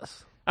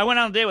Alice? I went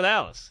on a date with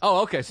Alice.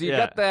 Oh, okay. So you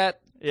got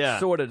that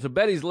sorted. So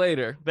Betty's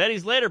later.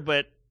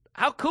 But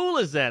how cool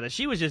is that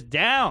she was just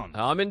down?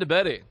 I'm into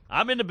Betty.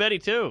 I'm into Betty,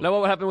 too. Now,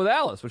 what happened with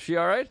Alice? Was she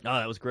all right? Oh,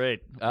 that was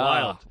great.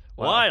 Wow.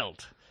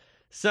 Wild.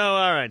 So,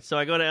 all right. So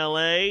I go to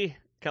L.A. a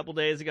couple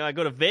days ago. I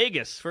go to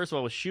Vegas, first of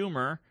all, with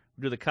Schumer.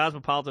 We do the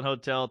Cosmopolitan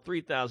Hotel,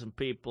 3,000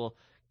 people.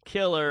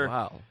 Killer.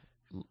 Wow.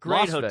 Great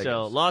Las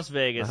hotel. Vegas. Las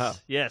Vegas. Uh-huh.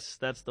 Yes,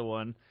 that's the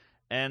one.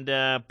 And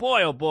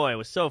boy, oh boy, it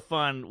was so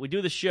fun. We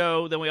do the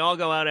show, then we all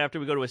go out after.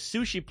 We go to a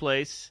sushi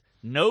place,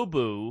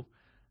 Nobu,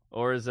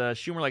 or as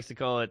Schumer likes to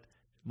call it,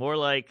 more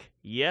like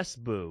Yes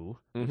Boo,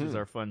 which is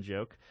our fun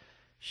joke.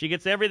 She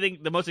gets everything,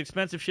 the most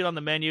expensive shit on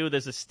the menu.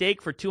 There's a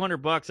steak for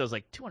 $200. I was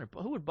like,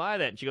 $200? Who would buy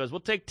that? And she goes,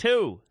 we'll take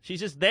two. She's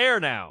just there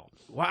now.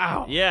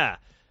 Wow. Yeah.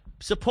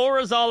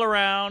 Sappora's all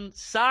around.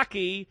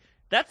 Sake.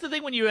 That's the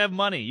thing when you have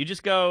money. You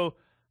just go,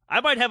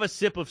 I might have a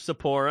sip of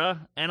Sapporo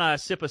and a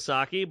sip of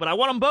sake, but I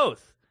want them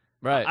both.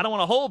 Right. I don't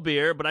want a whole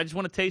beer, but I just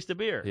want to taste a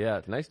beer. Yeah,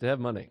 it's nice to have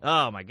money.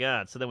 Oh, my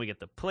God. So then we get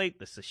the plate,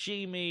 the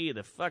sashimi,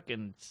 the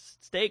fucking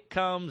steak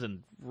comes,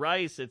 and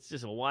rice. It's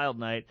just a wild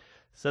night.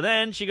 So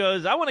then she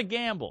goes, I want to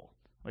gamble.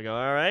 I go,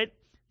 all right.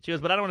 She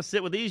goes, but I don't want to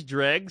sit with these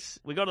dregs.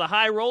 We go to the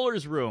high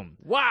rollers room.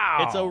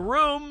 Wow. It's a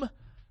room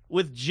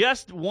with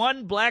just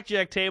one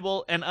blackjack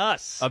table and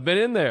us. I've been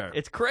in there.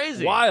 It's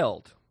crazy.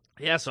 Wild.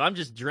 Yeah, so I'm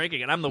just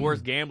drinking, and I'm the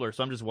worst gambler,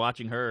 so I'm just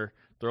watching her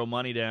throw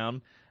money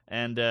down.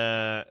 And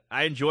I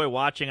enjoy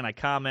watching, and I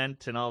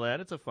comment and all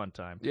that. It's a fun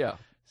time. Yeah.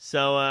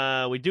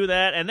 So we do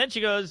that, and then she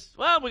goes,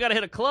 well, we got to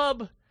hit a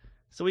club.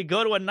 So we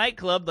go to a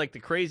nightclub, like the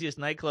craziest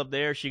nightclub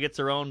there. She gets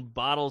her own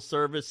bottle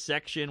service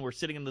section. We're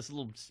sitting in this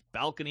little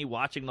balcony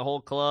watching the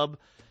whole club.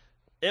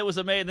 It was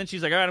amazing. Then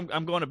she's like, all right,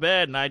 I'm going to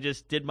bed. And I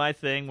just did my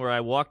thing where I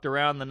walked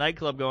around the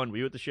nightclub going, were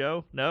you at the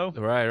show? No?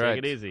 Right. Take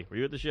it easy. Were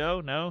you at the show?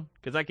 No?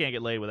 Because I can't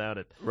get laid without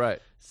it. Right.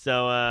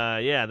 So,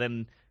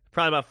 then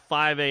probably about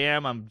 5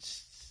 a.m., I'm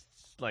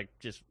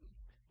just,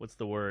 what's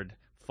the word?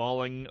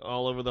 Falling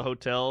all over the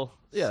hotel.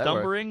 Yeah,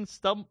 stumbling.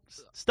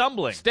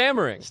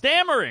 Stammering.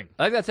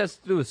 I think that has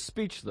to do with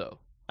speech, though.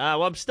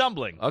 Well, I'm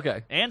stumbling.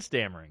 Okay. And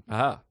stammering.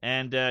 Uh-huh.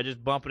 And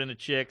just bumping into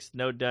chicks,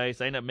 no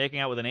dice. I ended up making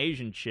out with an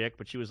Asian chick,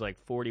 but she was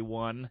like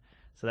 41,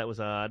 so that was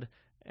odd.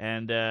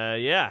 And,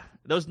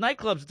 those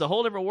nightclubs, it's a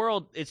whole different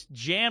world. It's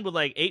jammed with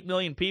like 8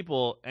 million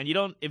people, and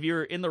if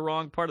you're in the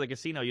wrong part of the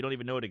casino, you don't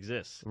even know it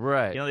exists.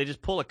 Right. They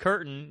just pull a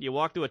curtain, you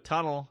walk through a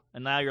tunnel,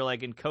 and now you're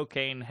like in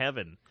cocaine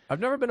heaven. I've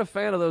never been a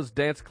fan of those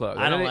dance clubs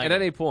I don't at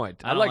any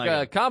point. I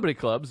like comedy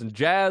clubs and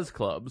jazz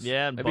clubs.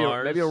 Yeah, and maybe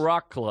bars. Maybe a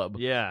rock club.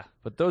 Yeah.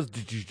 But those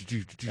it's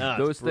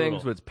things brutal.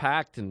 when it's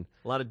packed, and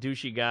A lot of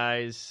douchey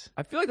guys.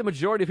 I feel like the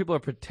majority of people are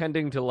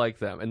pretending to like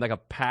them in like a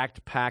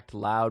packed,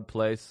 loud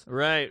place.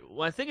 Right.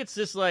 Well, I think it's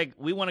just like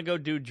we want to go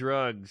do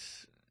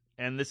drugs,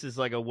 and this is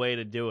like a way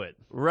to do it.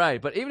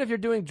 Right. But even if you're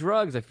doing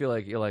drugs, I feel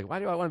like you're like, why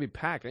do I want to be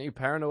packed? Aren't you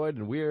paranoid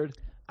and weird?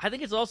 I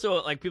think it's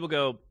also like people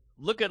go,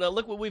 look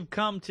what we've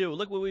come to.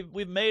 Look what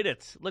we've made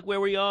it. Look where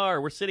we are.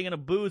 We're sitting in a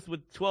booth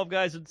with 12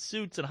 guys in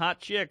suits and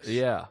hot chicks.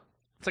 Yeah.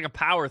 It's like a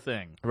power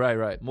thing.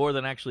 Right. More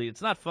than actually,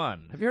 it's not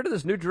fun. Have you heard of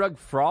this new drug,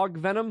 frog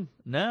venom?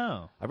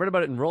 No. I read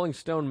about it in Rolling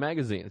Stone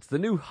magazine. It's the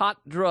new hot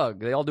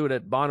drug. They all do it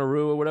at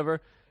Bonnaroo or whatever.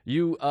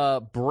 you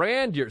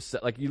brand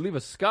yourself, like you leave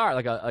a scar,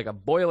 like a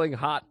boiling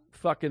hot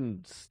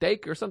fucking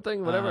steak or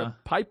something, whatever,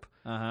 pipe,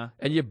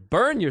 and you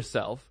burn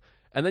yourself,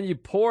 and then you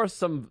pour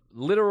some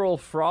literal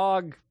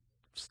frog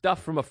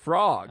stuff from a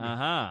frog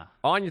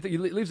on your thing.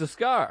 It leaves a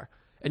scar.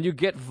 And you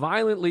get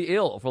violently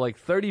ill for like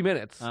 30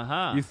 minutes.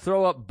 You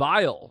throw up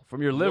bile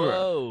from your liver.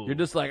 Whoa. You're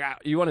just like,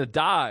 you want to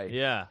die.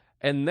 Yeah.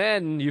 And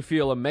then you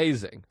feel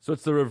amazing. So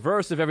it's the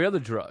reverse of every other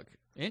drug.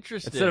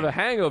 Interesting. Instead of a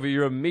hangover,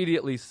 you're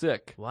immediately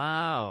sick.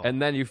 Wow.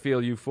 And then you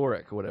feel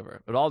euphoric or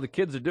whatever. But all the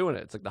kids are doing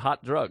it. It's like the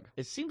hot drug.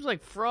 It seems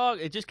like frog.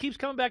 It just keeps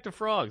coming back to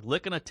frog.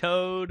 Licking a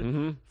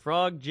toad,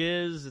 frog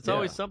jizz. It's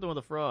always something with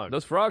a frog.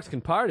 Those frogs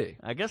can party.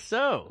 I guess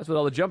so. That's what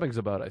all the jumping's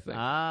about, I think.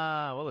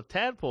 Well, the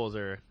tadpoles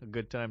are a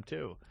good time,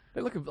 too. They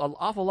look an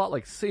awful lot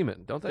like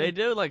semen, don't they? They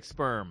do like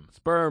sperm.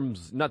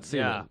 Sperms, not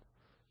semen. Yeah.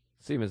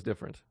 Semen's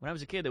different. When I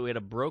was a kid, we had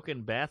a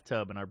broken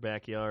bathtub in our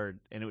backyard,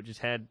 and it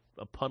just had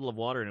a puddle of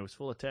water, and it was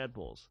full of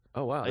tadpoles.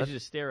 Oh, wow. I used to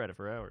just stare at it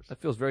for hours.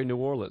 That feels very New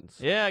Orleans.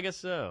 Yeah, I guess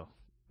so.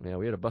 Yeah,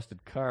 we had a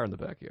busted car in the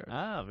backyard.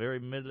 Very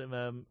Not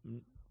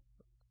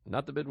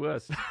the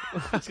Midwest.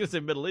 I was going to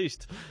say Middle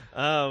East.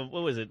 What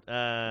was it?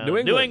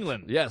 New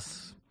England.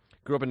 Yes.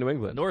 Grew up in New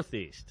England.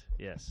 Northeast,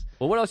 yes.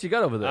 Well, what else you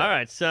got over there? All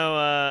right,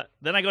 so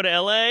then I go to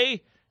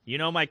L.A., you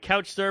know my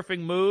couch surfing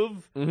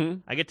move.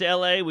 I get to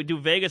L.A., we do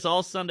Vegas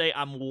all Sunday.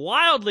 I'm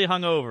wildly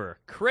hungover,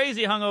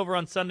 crazy hungover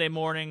on Sunday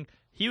morning.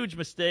 Huge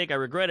mistake. I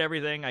regret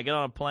everything. I get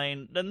on a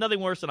plane. Nothing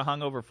worse than a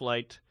hungover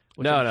flight,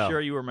 which I'm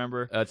sure you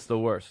remember. That's the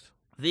worst.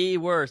 The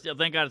worst.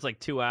 Thank God it's like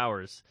 2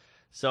 hours.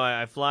 So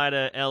I fly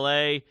to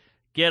L.A.,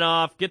 get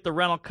off, get the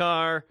rental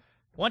car.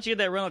 Once you get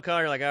that rental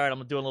car, you're like, all right, I'm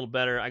going to do a little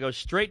better. I go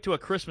straight to a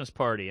Christmas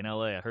party in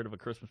L.A. I heard of a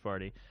Christmas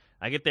party.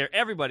 I get there,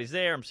 everybody's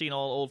there. I'm seeing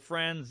all old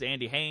friends.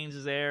 Andy Haynes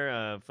is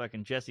there,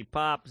 fucking Jesse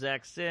Pop,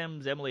 Zach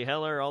Sims, Emily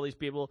Heller, all these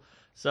people.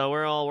 So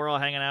we're all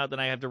hanging out.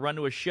 Then I have to run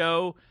to a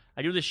show.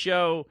 I do the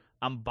show.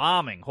 I'm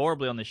bombing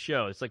horribly on the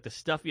show. It's like the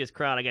stuffiest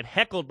crowd. I get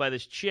heckled by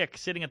this chick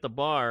sitting at the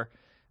bar.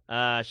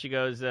 She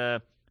goes,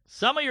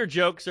 some of your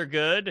jokes are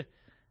good.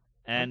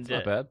 And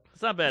that's not bad.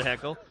 It's not bad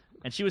heckle.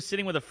 And she was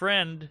sitting with a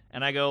friend,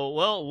 and I go,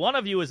 well, one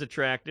of you is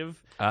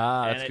attractive.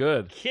 That's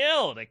good.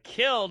 It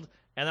killed.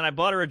 And then I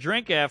bought her a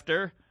drink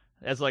after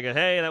as like a,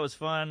 hey, that was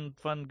fun,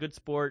 good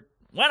sport.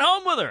 Went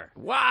home with her.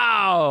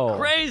 Wow.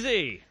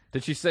 Crazy.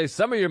 Did she say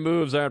some of your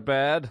moves aren't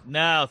bad?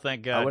 No,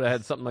 thank God. I would have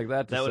had something like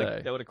that to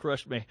say. That would have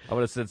crushed me. I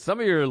would have said some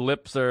of your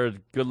lips are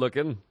good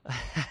looking.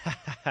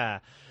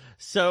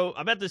 So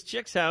I'm at this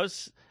chick's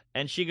house,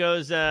 and she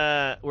goes,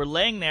 we're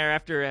laying there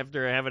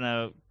after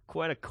having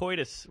quite a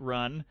coitus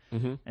run,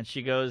 and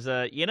she goes,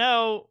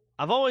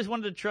 I've always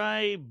wanted to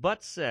try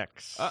butt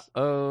sex.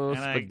 Uh-oh,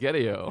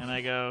 spaghetti-o. And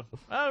I go,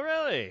 oh,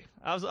 really?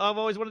 I've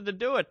always wanted to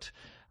do it.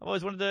 I've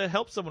always wanted to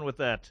help someone with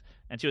that.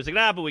 And she was like,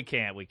 nah, but we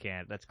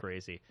can't. That's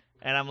crazy.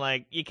 And I'm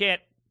like, you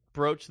can't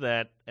broach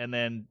that and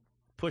then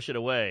push it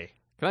away.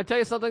 Can I tell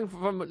you something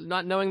from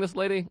not knowing this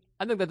lady?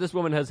 I think that this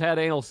woman has had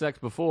anal sex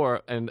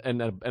before and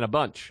a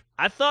bunch.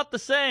 I thought the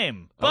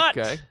same, but...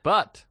 Okay,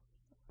 but...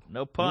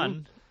 No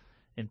pun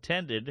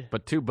intended.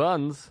 But two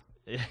buns.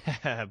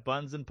 Yeah,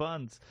 buns and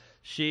puns.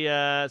 She,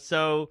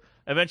 so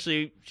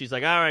eventually she's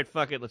like, all right,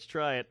 fuck it, let's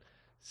try it.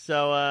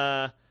 So,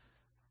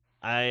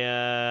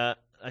 I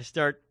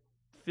start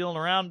feeling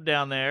around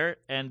down there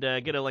and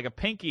get a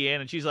pinky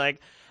in, and she's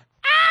like,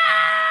 ah!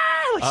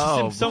 Like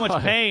she's in so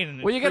much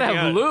pain. Well, you gotta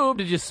have lube.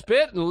 Did you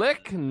spit and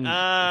lick and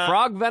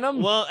frog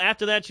venom? Well,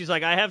 after that, she's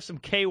like, I have some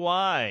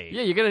KY.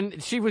 Yeah,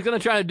 she was gonna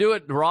try to do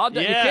it raw.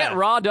 Yeah. You can't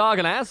raw dog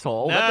an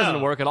asshole. No. That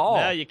doesn't work at all.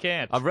 No, you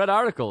can't. I've read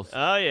articles.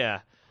 Oh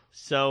yeah.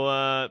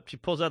 So she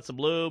pulls out some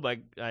lube.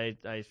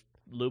 I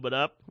lube it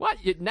up. What?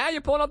 Now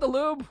you're pulling out the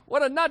lube?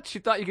 What a nut! She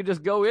thought you could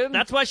just go in.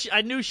 That's why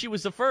I knew she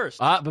was the first.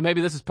 But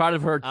maybe this is part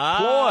of her ploy.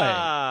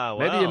 Well.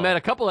 Maybe you met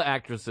a couple of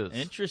actresses.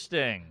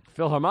 Interesting.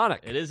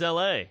 Philharmonic. It is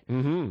L.A.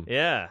 Mm-hmm.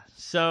 Yeah.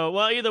 So,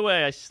 well, either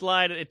way, I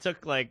slide it. It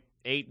took like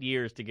 8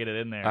 years to get it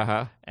in there.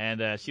 Uh-huh.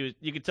 And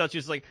you could tell she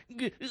was like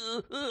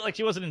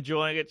she wasn't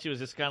enjoying it. She was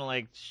just kind of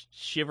like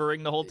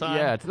shivering the whole time.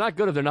 Yeah, it's not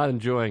good if they're not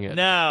enjoying it.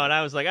 No, and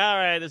I was like, all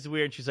right, this is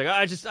weird. She's like,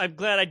 I'm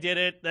glad I did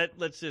it.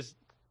 Let's just,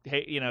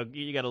 hey,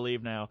 you got to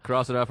leave now.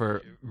 Cross it off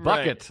her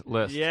bucket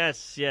list.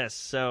 Yes.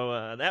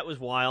 So that was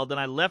wild. Then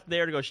I left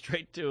there to go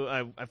straight to.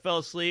 I fell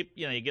asleep.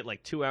 You get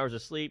like 2 hours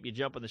of sleep. You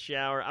jump in the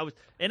shower. I was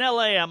in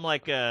L.A. I'm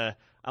like a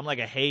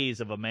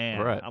haze of a man.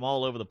 Right. I'm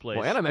all over the place.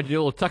 Well, and I imagine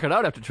you'll tuck it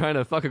out after trying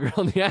to fuck a girl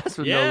in the ass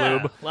with yeah, no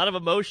lube. A lot of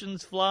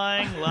emotions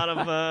flying. A lot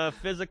of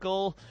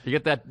physical. You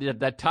get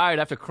that tired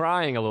after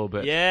crying a little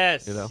bit.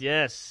 Yes.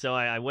 Yes. So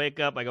I wake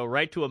up. I go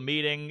right to a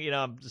meeting.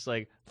 I'm just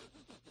like.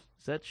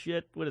 Is that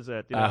shit? What is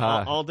that?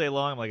 All day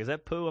long, I'm like, is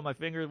that poo on my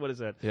fingers? What is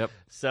that? Yep.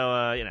 So,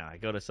 I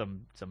go to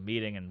some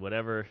meeting and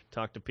whatever,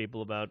 talk to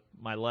people about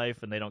my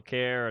life, and they don't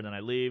care, and then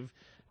I leave.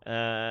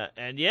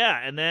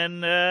 And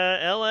then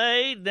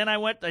L.A., then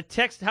I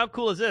text, how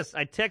cool is this?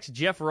 I text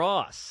Jeff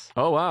Ross.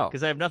 Oh, wow.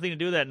 Because I have nothing to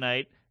do that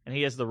night, and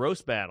he has the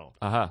roast battle.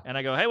 Uh-huh. And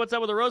I go, hey, what's up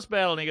with the roast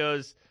battle? And he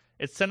goes,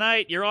 it's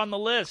tonight, you're on the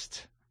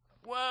list.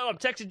 whoa, I'm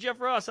texting Jeff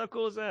Ross. How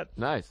cool is that?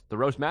 Nice. The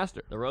roast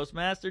master. The roast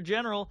master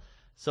general.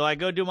 So I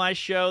go do my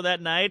show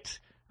that night.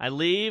 I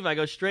leave. I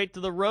go straight to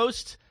the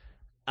roast.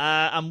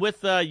 I'm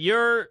with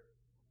your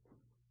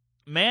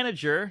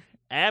manager,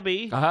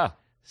 Abby. Uh-huh.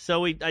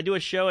 So I do a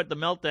show at the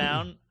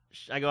Meltdown.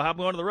 I go, I'm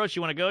going to the roast.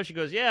 You want to go? She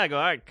goes, yeah. I go,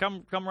 all right,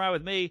 come ride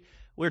with me.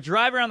 We're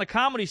driving around the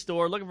Comedy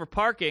Store looking for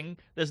parking.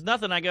 There's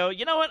nothing. I go,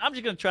 you know what? I'm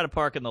just going to try to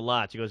park in the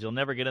lot. She goes, you'll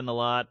never get in the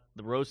lot.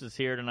 The roast is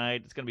here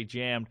tonight. It's going to be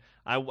jammed.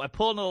 I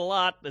pull into the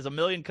lot. There's a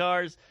million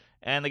cars.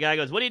 And the guy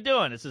goes, what are you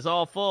doing? This is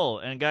all full.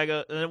 And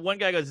one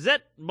guy goes, is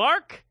that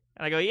Mark?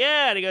 And I go,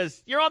 yeah. And he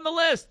goes, you're on the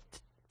list.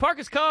 Park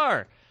his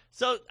car.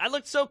 So I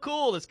looked so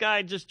cool. This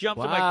guy just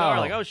jumped in my car.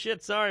 Like, oh,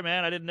 shit, sorry,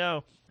 man. I didn't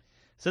know.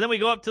 So then we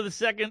go up to the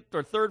second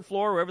or third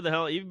floor, wherever the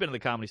hell. You've been to the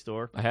Comedy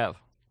Store. I have.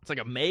 It's like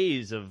a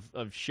maze of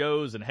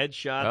shows and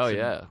headshots. Oh,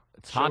 yeah.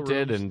 It's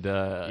haunted and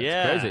it's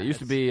crazy. It used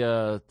to be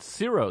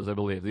Ciro's, I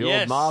believe, the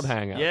old mob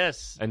hangout.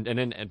 Yes. And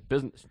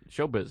business,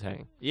 showbiz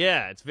hang.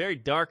 Yeah, it's very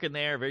dark in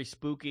there, very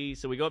spooky.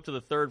 So we go up to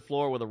the third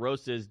floor where the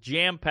roast is,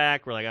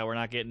 jam-packed. We're like, oh, we're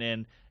not getting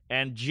in.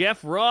 And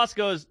Jeff Ross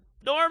goes,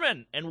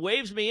 Norman, and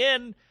waves me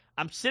in.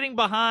 I'm sitting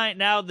behind.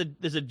 Now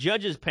there's a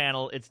judges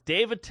panel. It's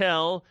Dave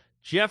Attell,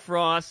 Jeff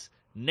Ross,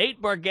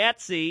 Nate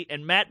Bargatze,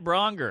 and Matt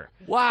Bronger.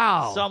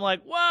 Wow. So I'm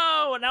like,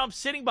 whoa, and now I'm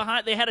sitting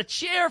behind. They had a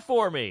chair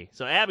for me.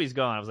 So Abby's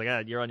gone. I was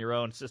like, you're on your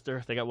own,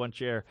 sister. They got one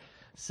chair.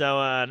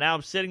 So now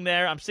I'm sitting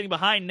there. I'm sitting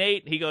behind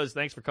Nate. He goes,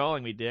 thanks for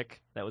calling me,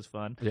 Dick. That was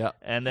fun. Yeah,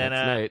 and then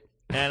that's Nate.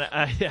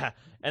 And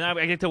and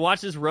I get to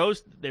watch this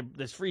roast.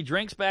 There's free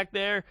drinks back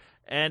there.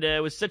 And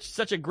it was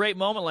such a great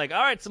moment. Like,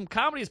 all right, some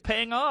comedy's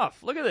paying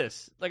off. Look at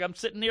this. Like, I'm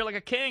sitting here like a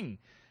king.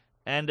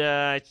 And,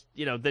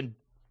 then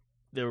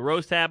the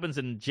roast happens,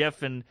 and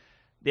Jeff and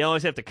they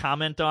always have to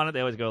comment on it. They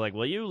always go like,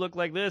 well, you look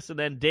like this. And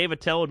then Dave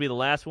Attell would be the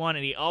last one,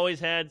 and he always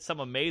had some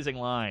amazing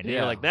line. Yeah.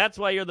 You're like, that's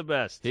why you're the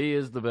best. He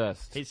is the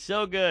best. He's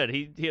so good.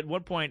 He at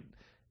one point,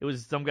 it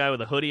was some guy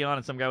with a hoodie on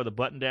and some guy with a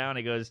button down.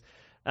 He goes,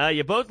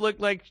 you both look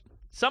like,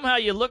 somehow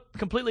you look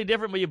completely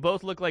different, but you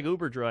both look like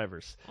Uber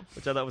drivers,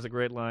 which I thought was a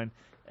great line.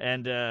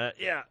 And,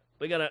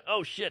 we got to,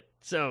 oh, shit.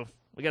 So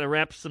we got to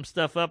wrap some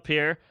stuff up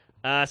here.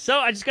 So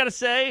I just got to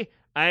say,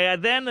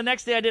 then the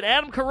next day I did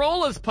Adam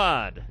Carolla's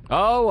pod.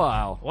 Oh,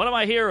 wow. One of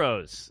my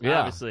heroes, yeah.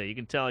 Obviously. You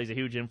can tell he's a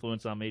huge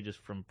influence on me just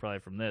probably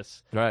from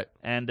this. Right.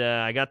 And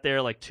I got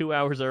there like 2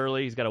 hours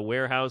early. He's got a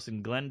warehouse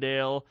in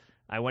Glendale.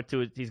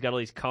 He's got all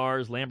these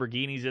cars,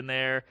 Lamborghinis in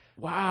there.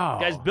 Wow.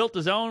 The guy's built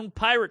his own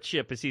pirate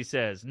ship, as he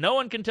says. No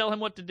one can tell him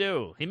what to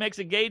do. He makes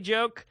a gay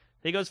joke.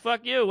 He goes,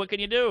 fuck you. What can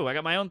you do? I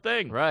got my own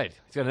thing. Right.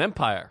 He's got an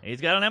empire.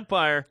 He's got an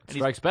empire.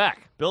 Strikes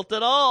back. Built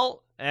it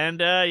all. And,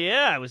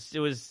 it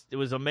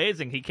was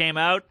amazing. He came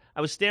out.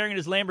 I was staring at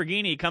his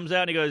Lamborghini. He comes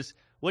out and he goes,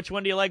 which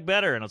one do you like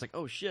better? And I was like,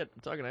 oh, shit.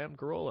 I'm talking to Adam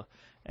Carolla.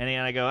 And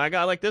I go,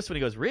 I like this one. He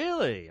goes,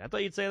 really? I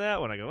thought you'd say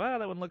that one. I go,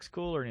 that one looks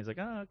cooler. And he's like,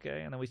 oh,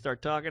 okay. And then we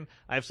start talking.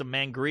 I have some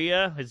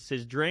Mangria,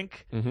 his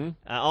drink. Mm-hmm.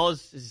 All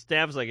his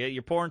staff is like, hey,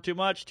 you're pouring too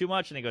much.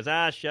 And he goes,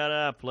 shut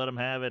up. Let him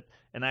have it.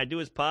 And I do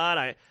his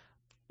pod.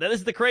 This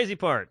is the crazy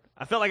part.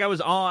 I felt like I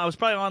was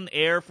probably on the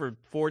air for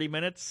 40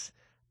 minutes.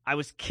 I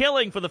was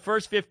killing for the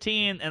first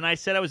 15, and I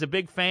said I was a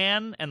big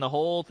fan, and the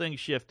whole thing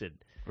shifted.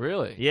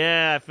 Really?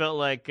 Yeah, I felt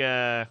like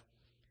that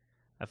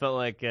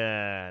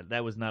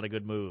was not a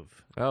good move.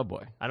 Oh,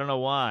 boy. I don't know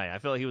why. I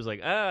felt like he was like,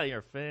 you're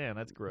a fan.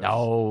 That's gross.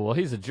 No, well,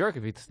 he's a jerk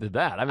if he did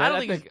that. I mean, I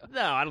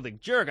don't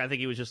think jerk. I think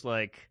he was just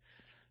like,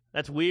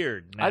 that's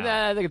weird. Now.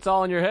 I think it's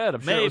all in your head.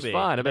 I'm sure it was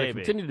fine. I bet it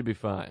maybe. continued to be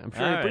fine. I'm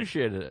sure he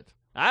appreciated it.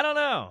 I don't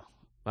know.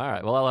 All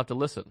right. Well, I'll have to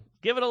listen.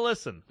 Give it a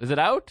listen. Is it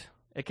out?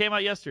 It came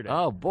out yesterday.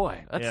 Oh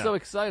boy, that's so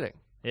exciting.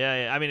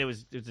 Yeah. I mean,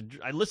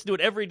 I listened to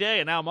it every day,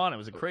 and now I'm on it. It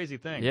was a crazy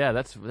thing. Yeah,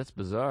 that's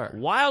bizarre.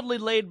 Wildly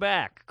laid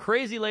back,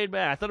 crazy laid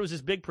back. I thought it was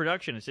this big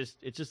production. It's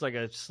just like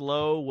a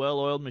slow,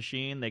 well-oiled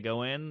machine. They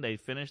go in, they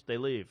finish, they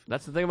leave.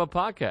 That's the thing about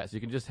podcasts.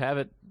 You can just have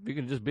it. You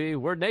can just be.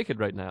 We're naked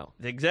right now.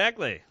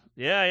 Exactly.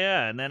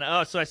 Yeah. And then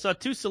so I saw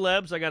two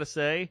celebs. I got to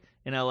say.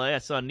 In L.A., I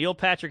saw Neil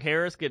Patrick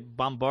Harris get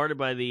bombarded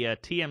by the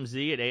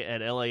TMZ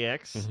at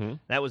LAX. Mm-hmm.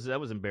 That was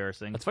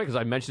embarrassing. That's funny because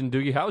I mentioned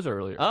Doogie Howser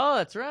earlier. Oh,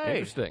 that's right.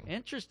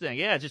 Interesting.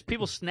 Yeah, just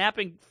people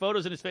snapping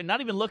photos in his face,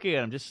 not even looking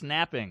at him, just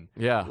snapping.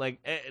 Yeah.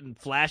 Like and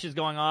flashes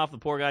going off. The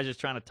poor guy's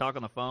just trying to talk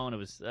on the phone. It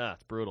was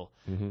it's brutal.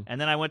 Mm-hmm.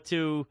 And then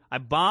I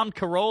bombed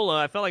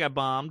Corolla. I felt like I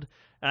bombed,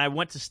 and I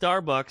went to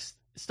Starbucks.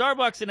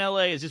 Starbucks in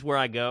L.A. is just where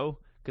I go.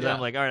 Because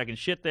I'm like, all right, I can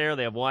shit there.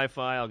 They have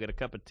Wi-Fi. I'll get a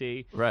cup of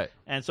tea. Right.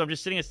 And so I'm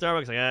just sitting at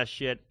Starbucks like,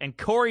 shit. And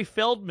Corey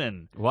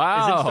Feldman is in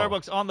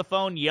Starbucks on the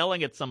phone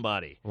yelling at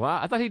somebody. Wow.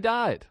 I thought he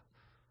died.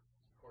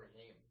 Corey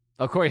Haim.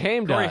 Oh, Corey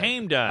Haim died. Corey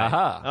Haim died.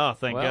 Aha. Oh,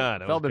 thank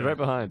God. Feldman's right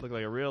behind. Looked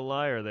like a real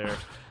liar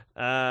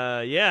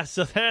there.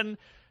 So then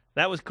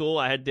that was cool.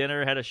 I had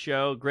dinner, had a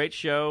show. Great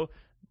show.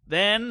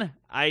 Then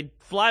I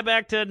fly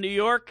back to New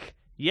York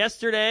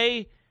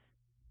yesterday.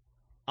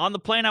 On the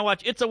plane, I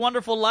watch It's a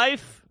Wonderful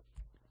Life.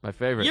 My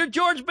favorite. You're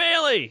George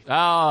Bailey.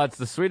 Oh, it's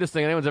the sweetest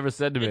thing anyone's ever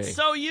said to me. It's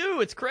so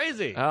you. It's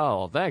crazy.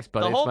 Oh, thanks,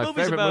 buddy. The whole it's my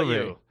movie's favorite about movie.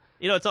 you.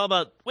 it's all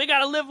about we got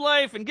to live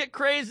life and get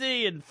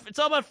crazy, and it's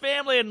all about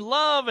family and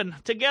love and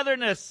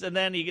togetherness. And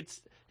then he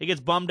gets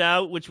bummed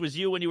out, which was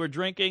you when you were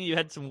drinking. You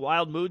had some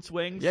wild mood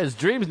swings. Yeah, his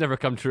dreams never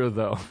come true,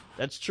 though.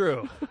 That's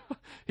true.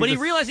 But he a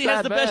realized he has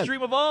sad the man. best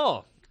dream of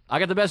all. I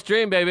got the best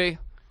dream, baby.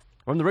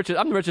 I'm the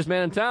richest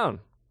man in town.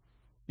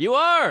 You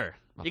are.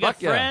 Well, You got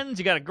fuck yeah. friends.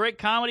 You got a great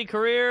comedy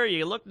career.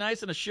 You look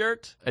nice in a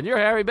shirt. And you're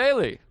Harry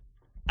Bailey.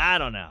 I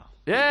don't know.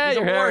 Yeah, He's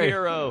you're a war Harry.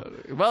 hero.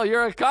 Well,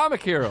 you're a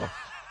comic hero.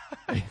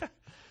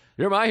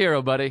 You're my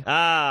hero, buddy.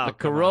 Oh, The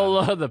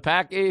Corolla, the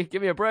Packy.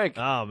 Give me a break.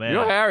 Oh, man.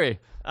 You're Harry.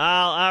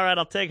 All right,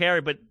 I'll take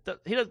Harry. But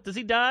does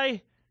he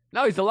die?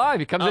 No, he's alive.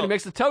 He comes in Oh. and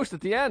makes the toast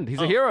at the end. He's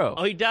a hero.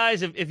 Oh, he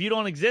dies if you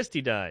don't exist.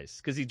 He dies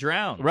because he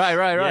drowns. Right.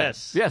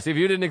 Yes. Yes, if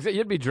you didn't exist,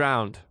 you'd be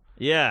drowned.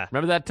 Yeah,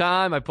 Remember that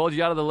time I pulled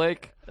you out of the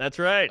lake? that's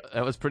right.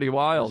 That was pretty It's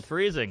wild.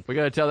 freezing. We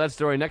got to tell that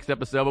story next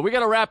episode, but we got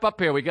to wrap up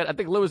here. I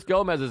think Luis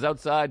Gomez is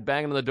outside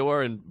banging on the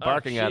door and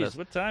barking at jeez, us.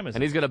 What time is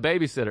And it? he's got a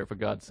babysitter, for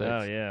God's sakes.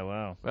 Oh yeah,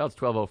 wow. Well, it's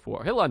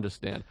 12:04. He'll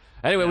understand.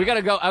 Anyway, we got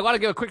to go. I want to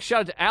give a quick shout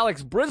out to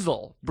Alex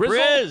Brizzle.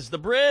 The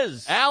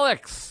Briz.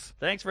 Alex.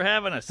 Thanks for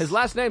having us. His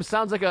last name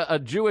sounds like a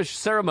Jewish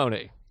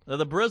ceremony.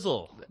 The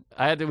Brizzle. We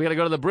had to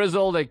go to the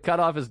Brizzle. They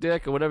cut off his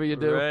dick or whatever you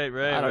do. Right,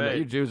 I don't know. right.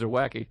 You Jews are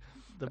wacky.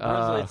 The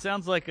Brizzle. It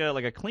sounds like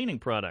a cleaning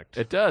product.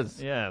 It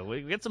does. Yeah,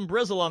 we get some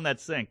Brizzle on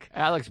that sink.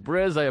 Alex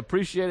Briz, I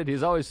appreciate it.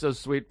 He's always so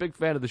sweet. Big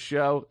fan of the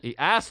show. He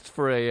asked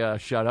for a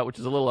shout out, which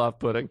is a little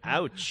off-putting.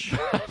 Ouch.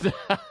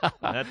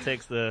 That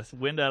takes the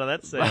wind out of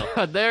that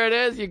sail. There it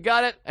is. You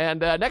got it.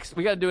 And next,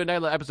 we got to do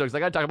another episode because I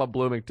got to talk about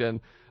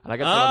Bloomington. And I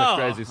got some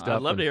other crazy stuff.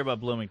 I'd love to hear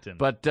about Bloomington.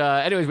 But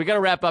anyways, we got to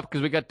wrap up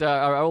because we got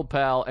our old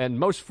pal and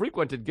most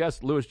frequented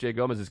guest, Louis J.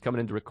 Gomez, is coming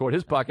in to record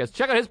his podcast.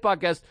 Check out his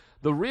podcast,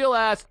 The Real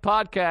Ass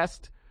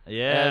Podcast.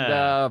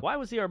 yeah. And Why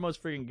was he our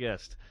most freaking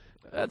guest?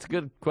 that's a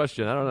good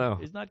question. I don't know.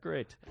 He's not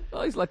great.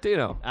 Well, he's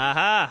Latino.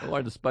 Aha. I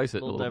wanted to spice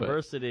it A a little little bit.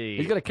 diversity.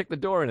 He's going to kick the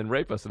door in and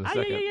rape us in a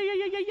second.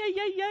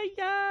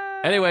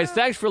 Yeah. Anyways,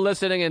 thanks for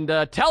listening, and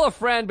tell a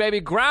friend, baby.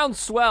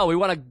 Groundswell. We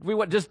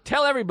want just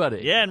tell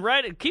everybody. Yeah,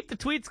 and keep the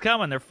tweets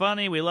coming. They're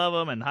funny. We love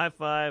them, and high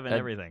five and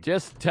everything.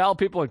 Just tell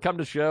people and come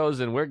to shows,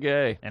 and we're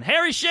gay. And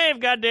Harry Shave,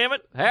 goddammit.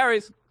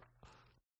 Harry's.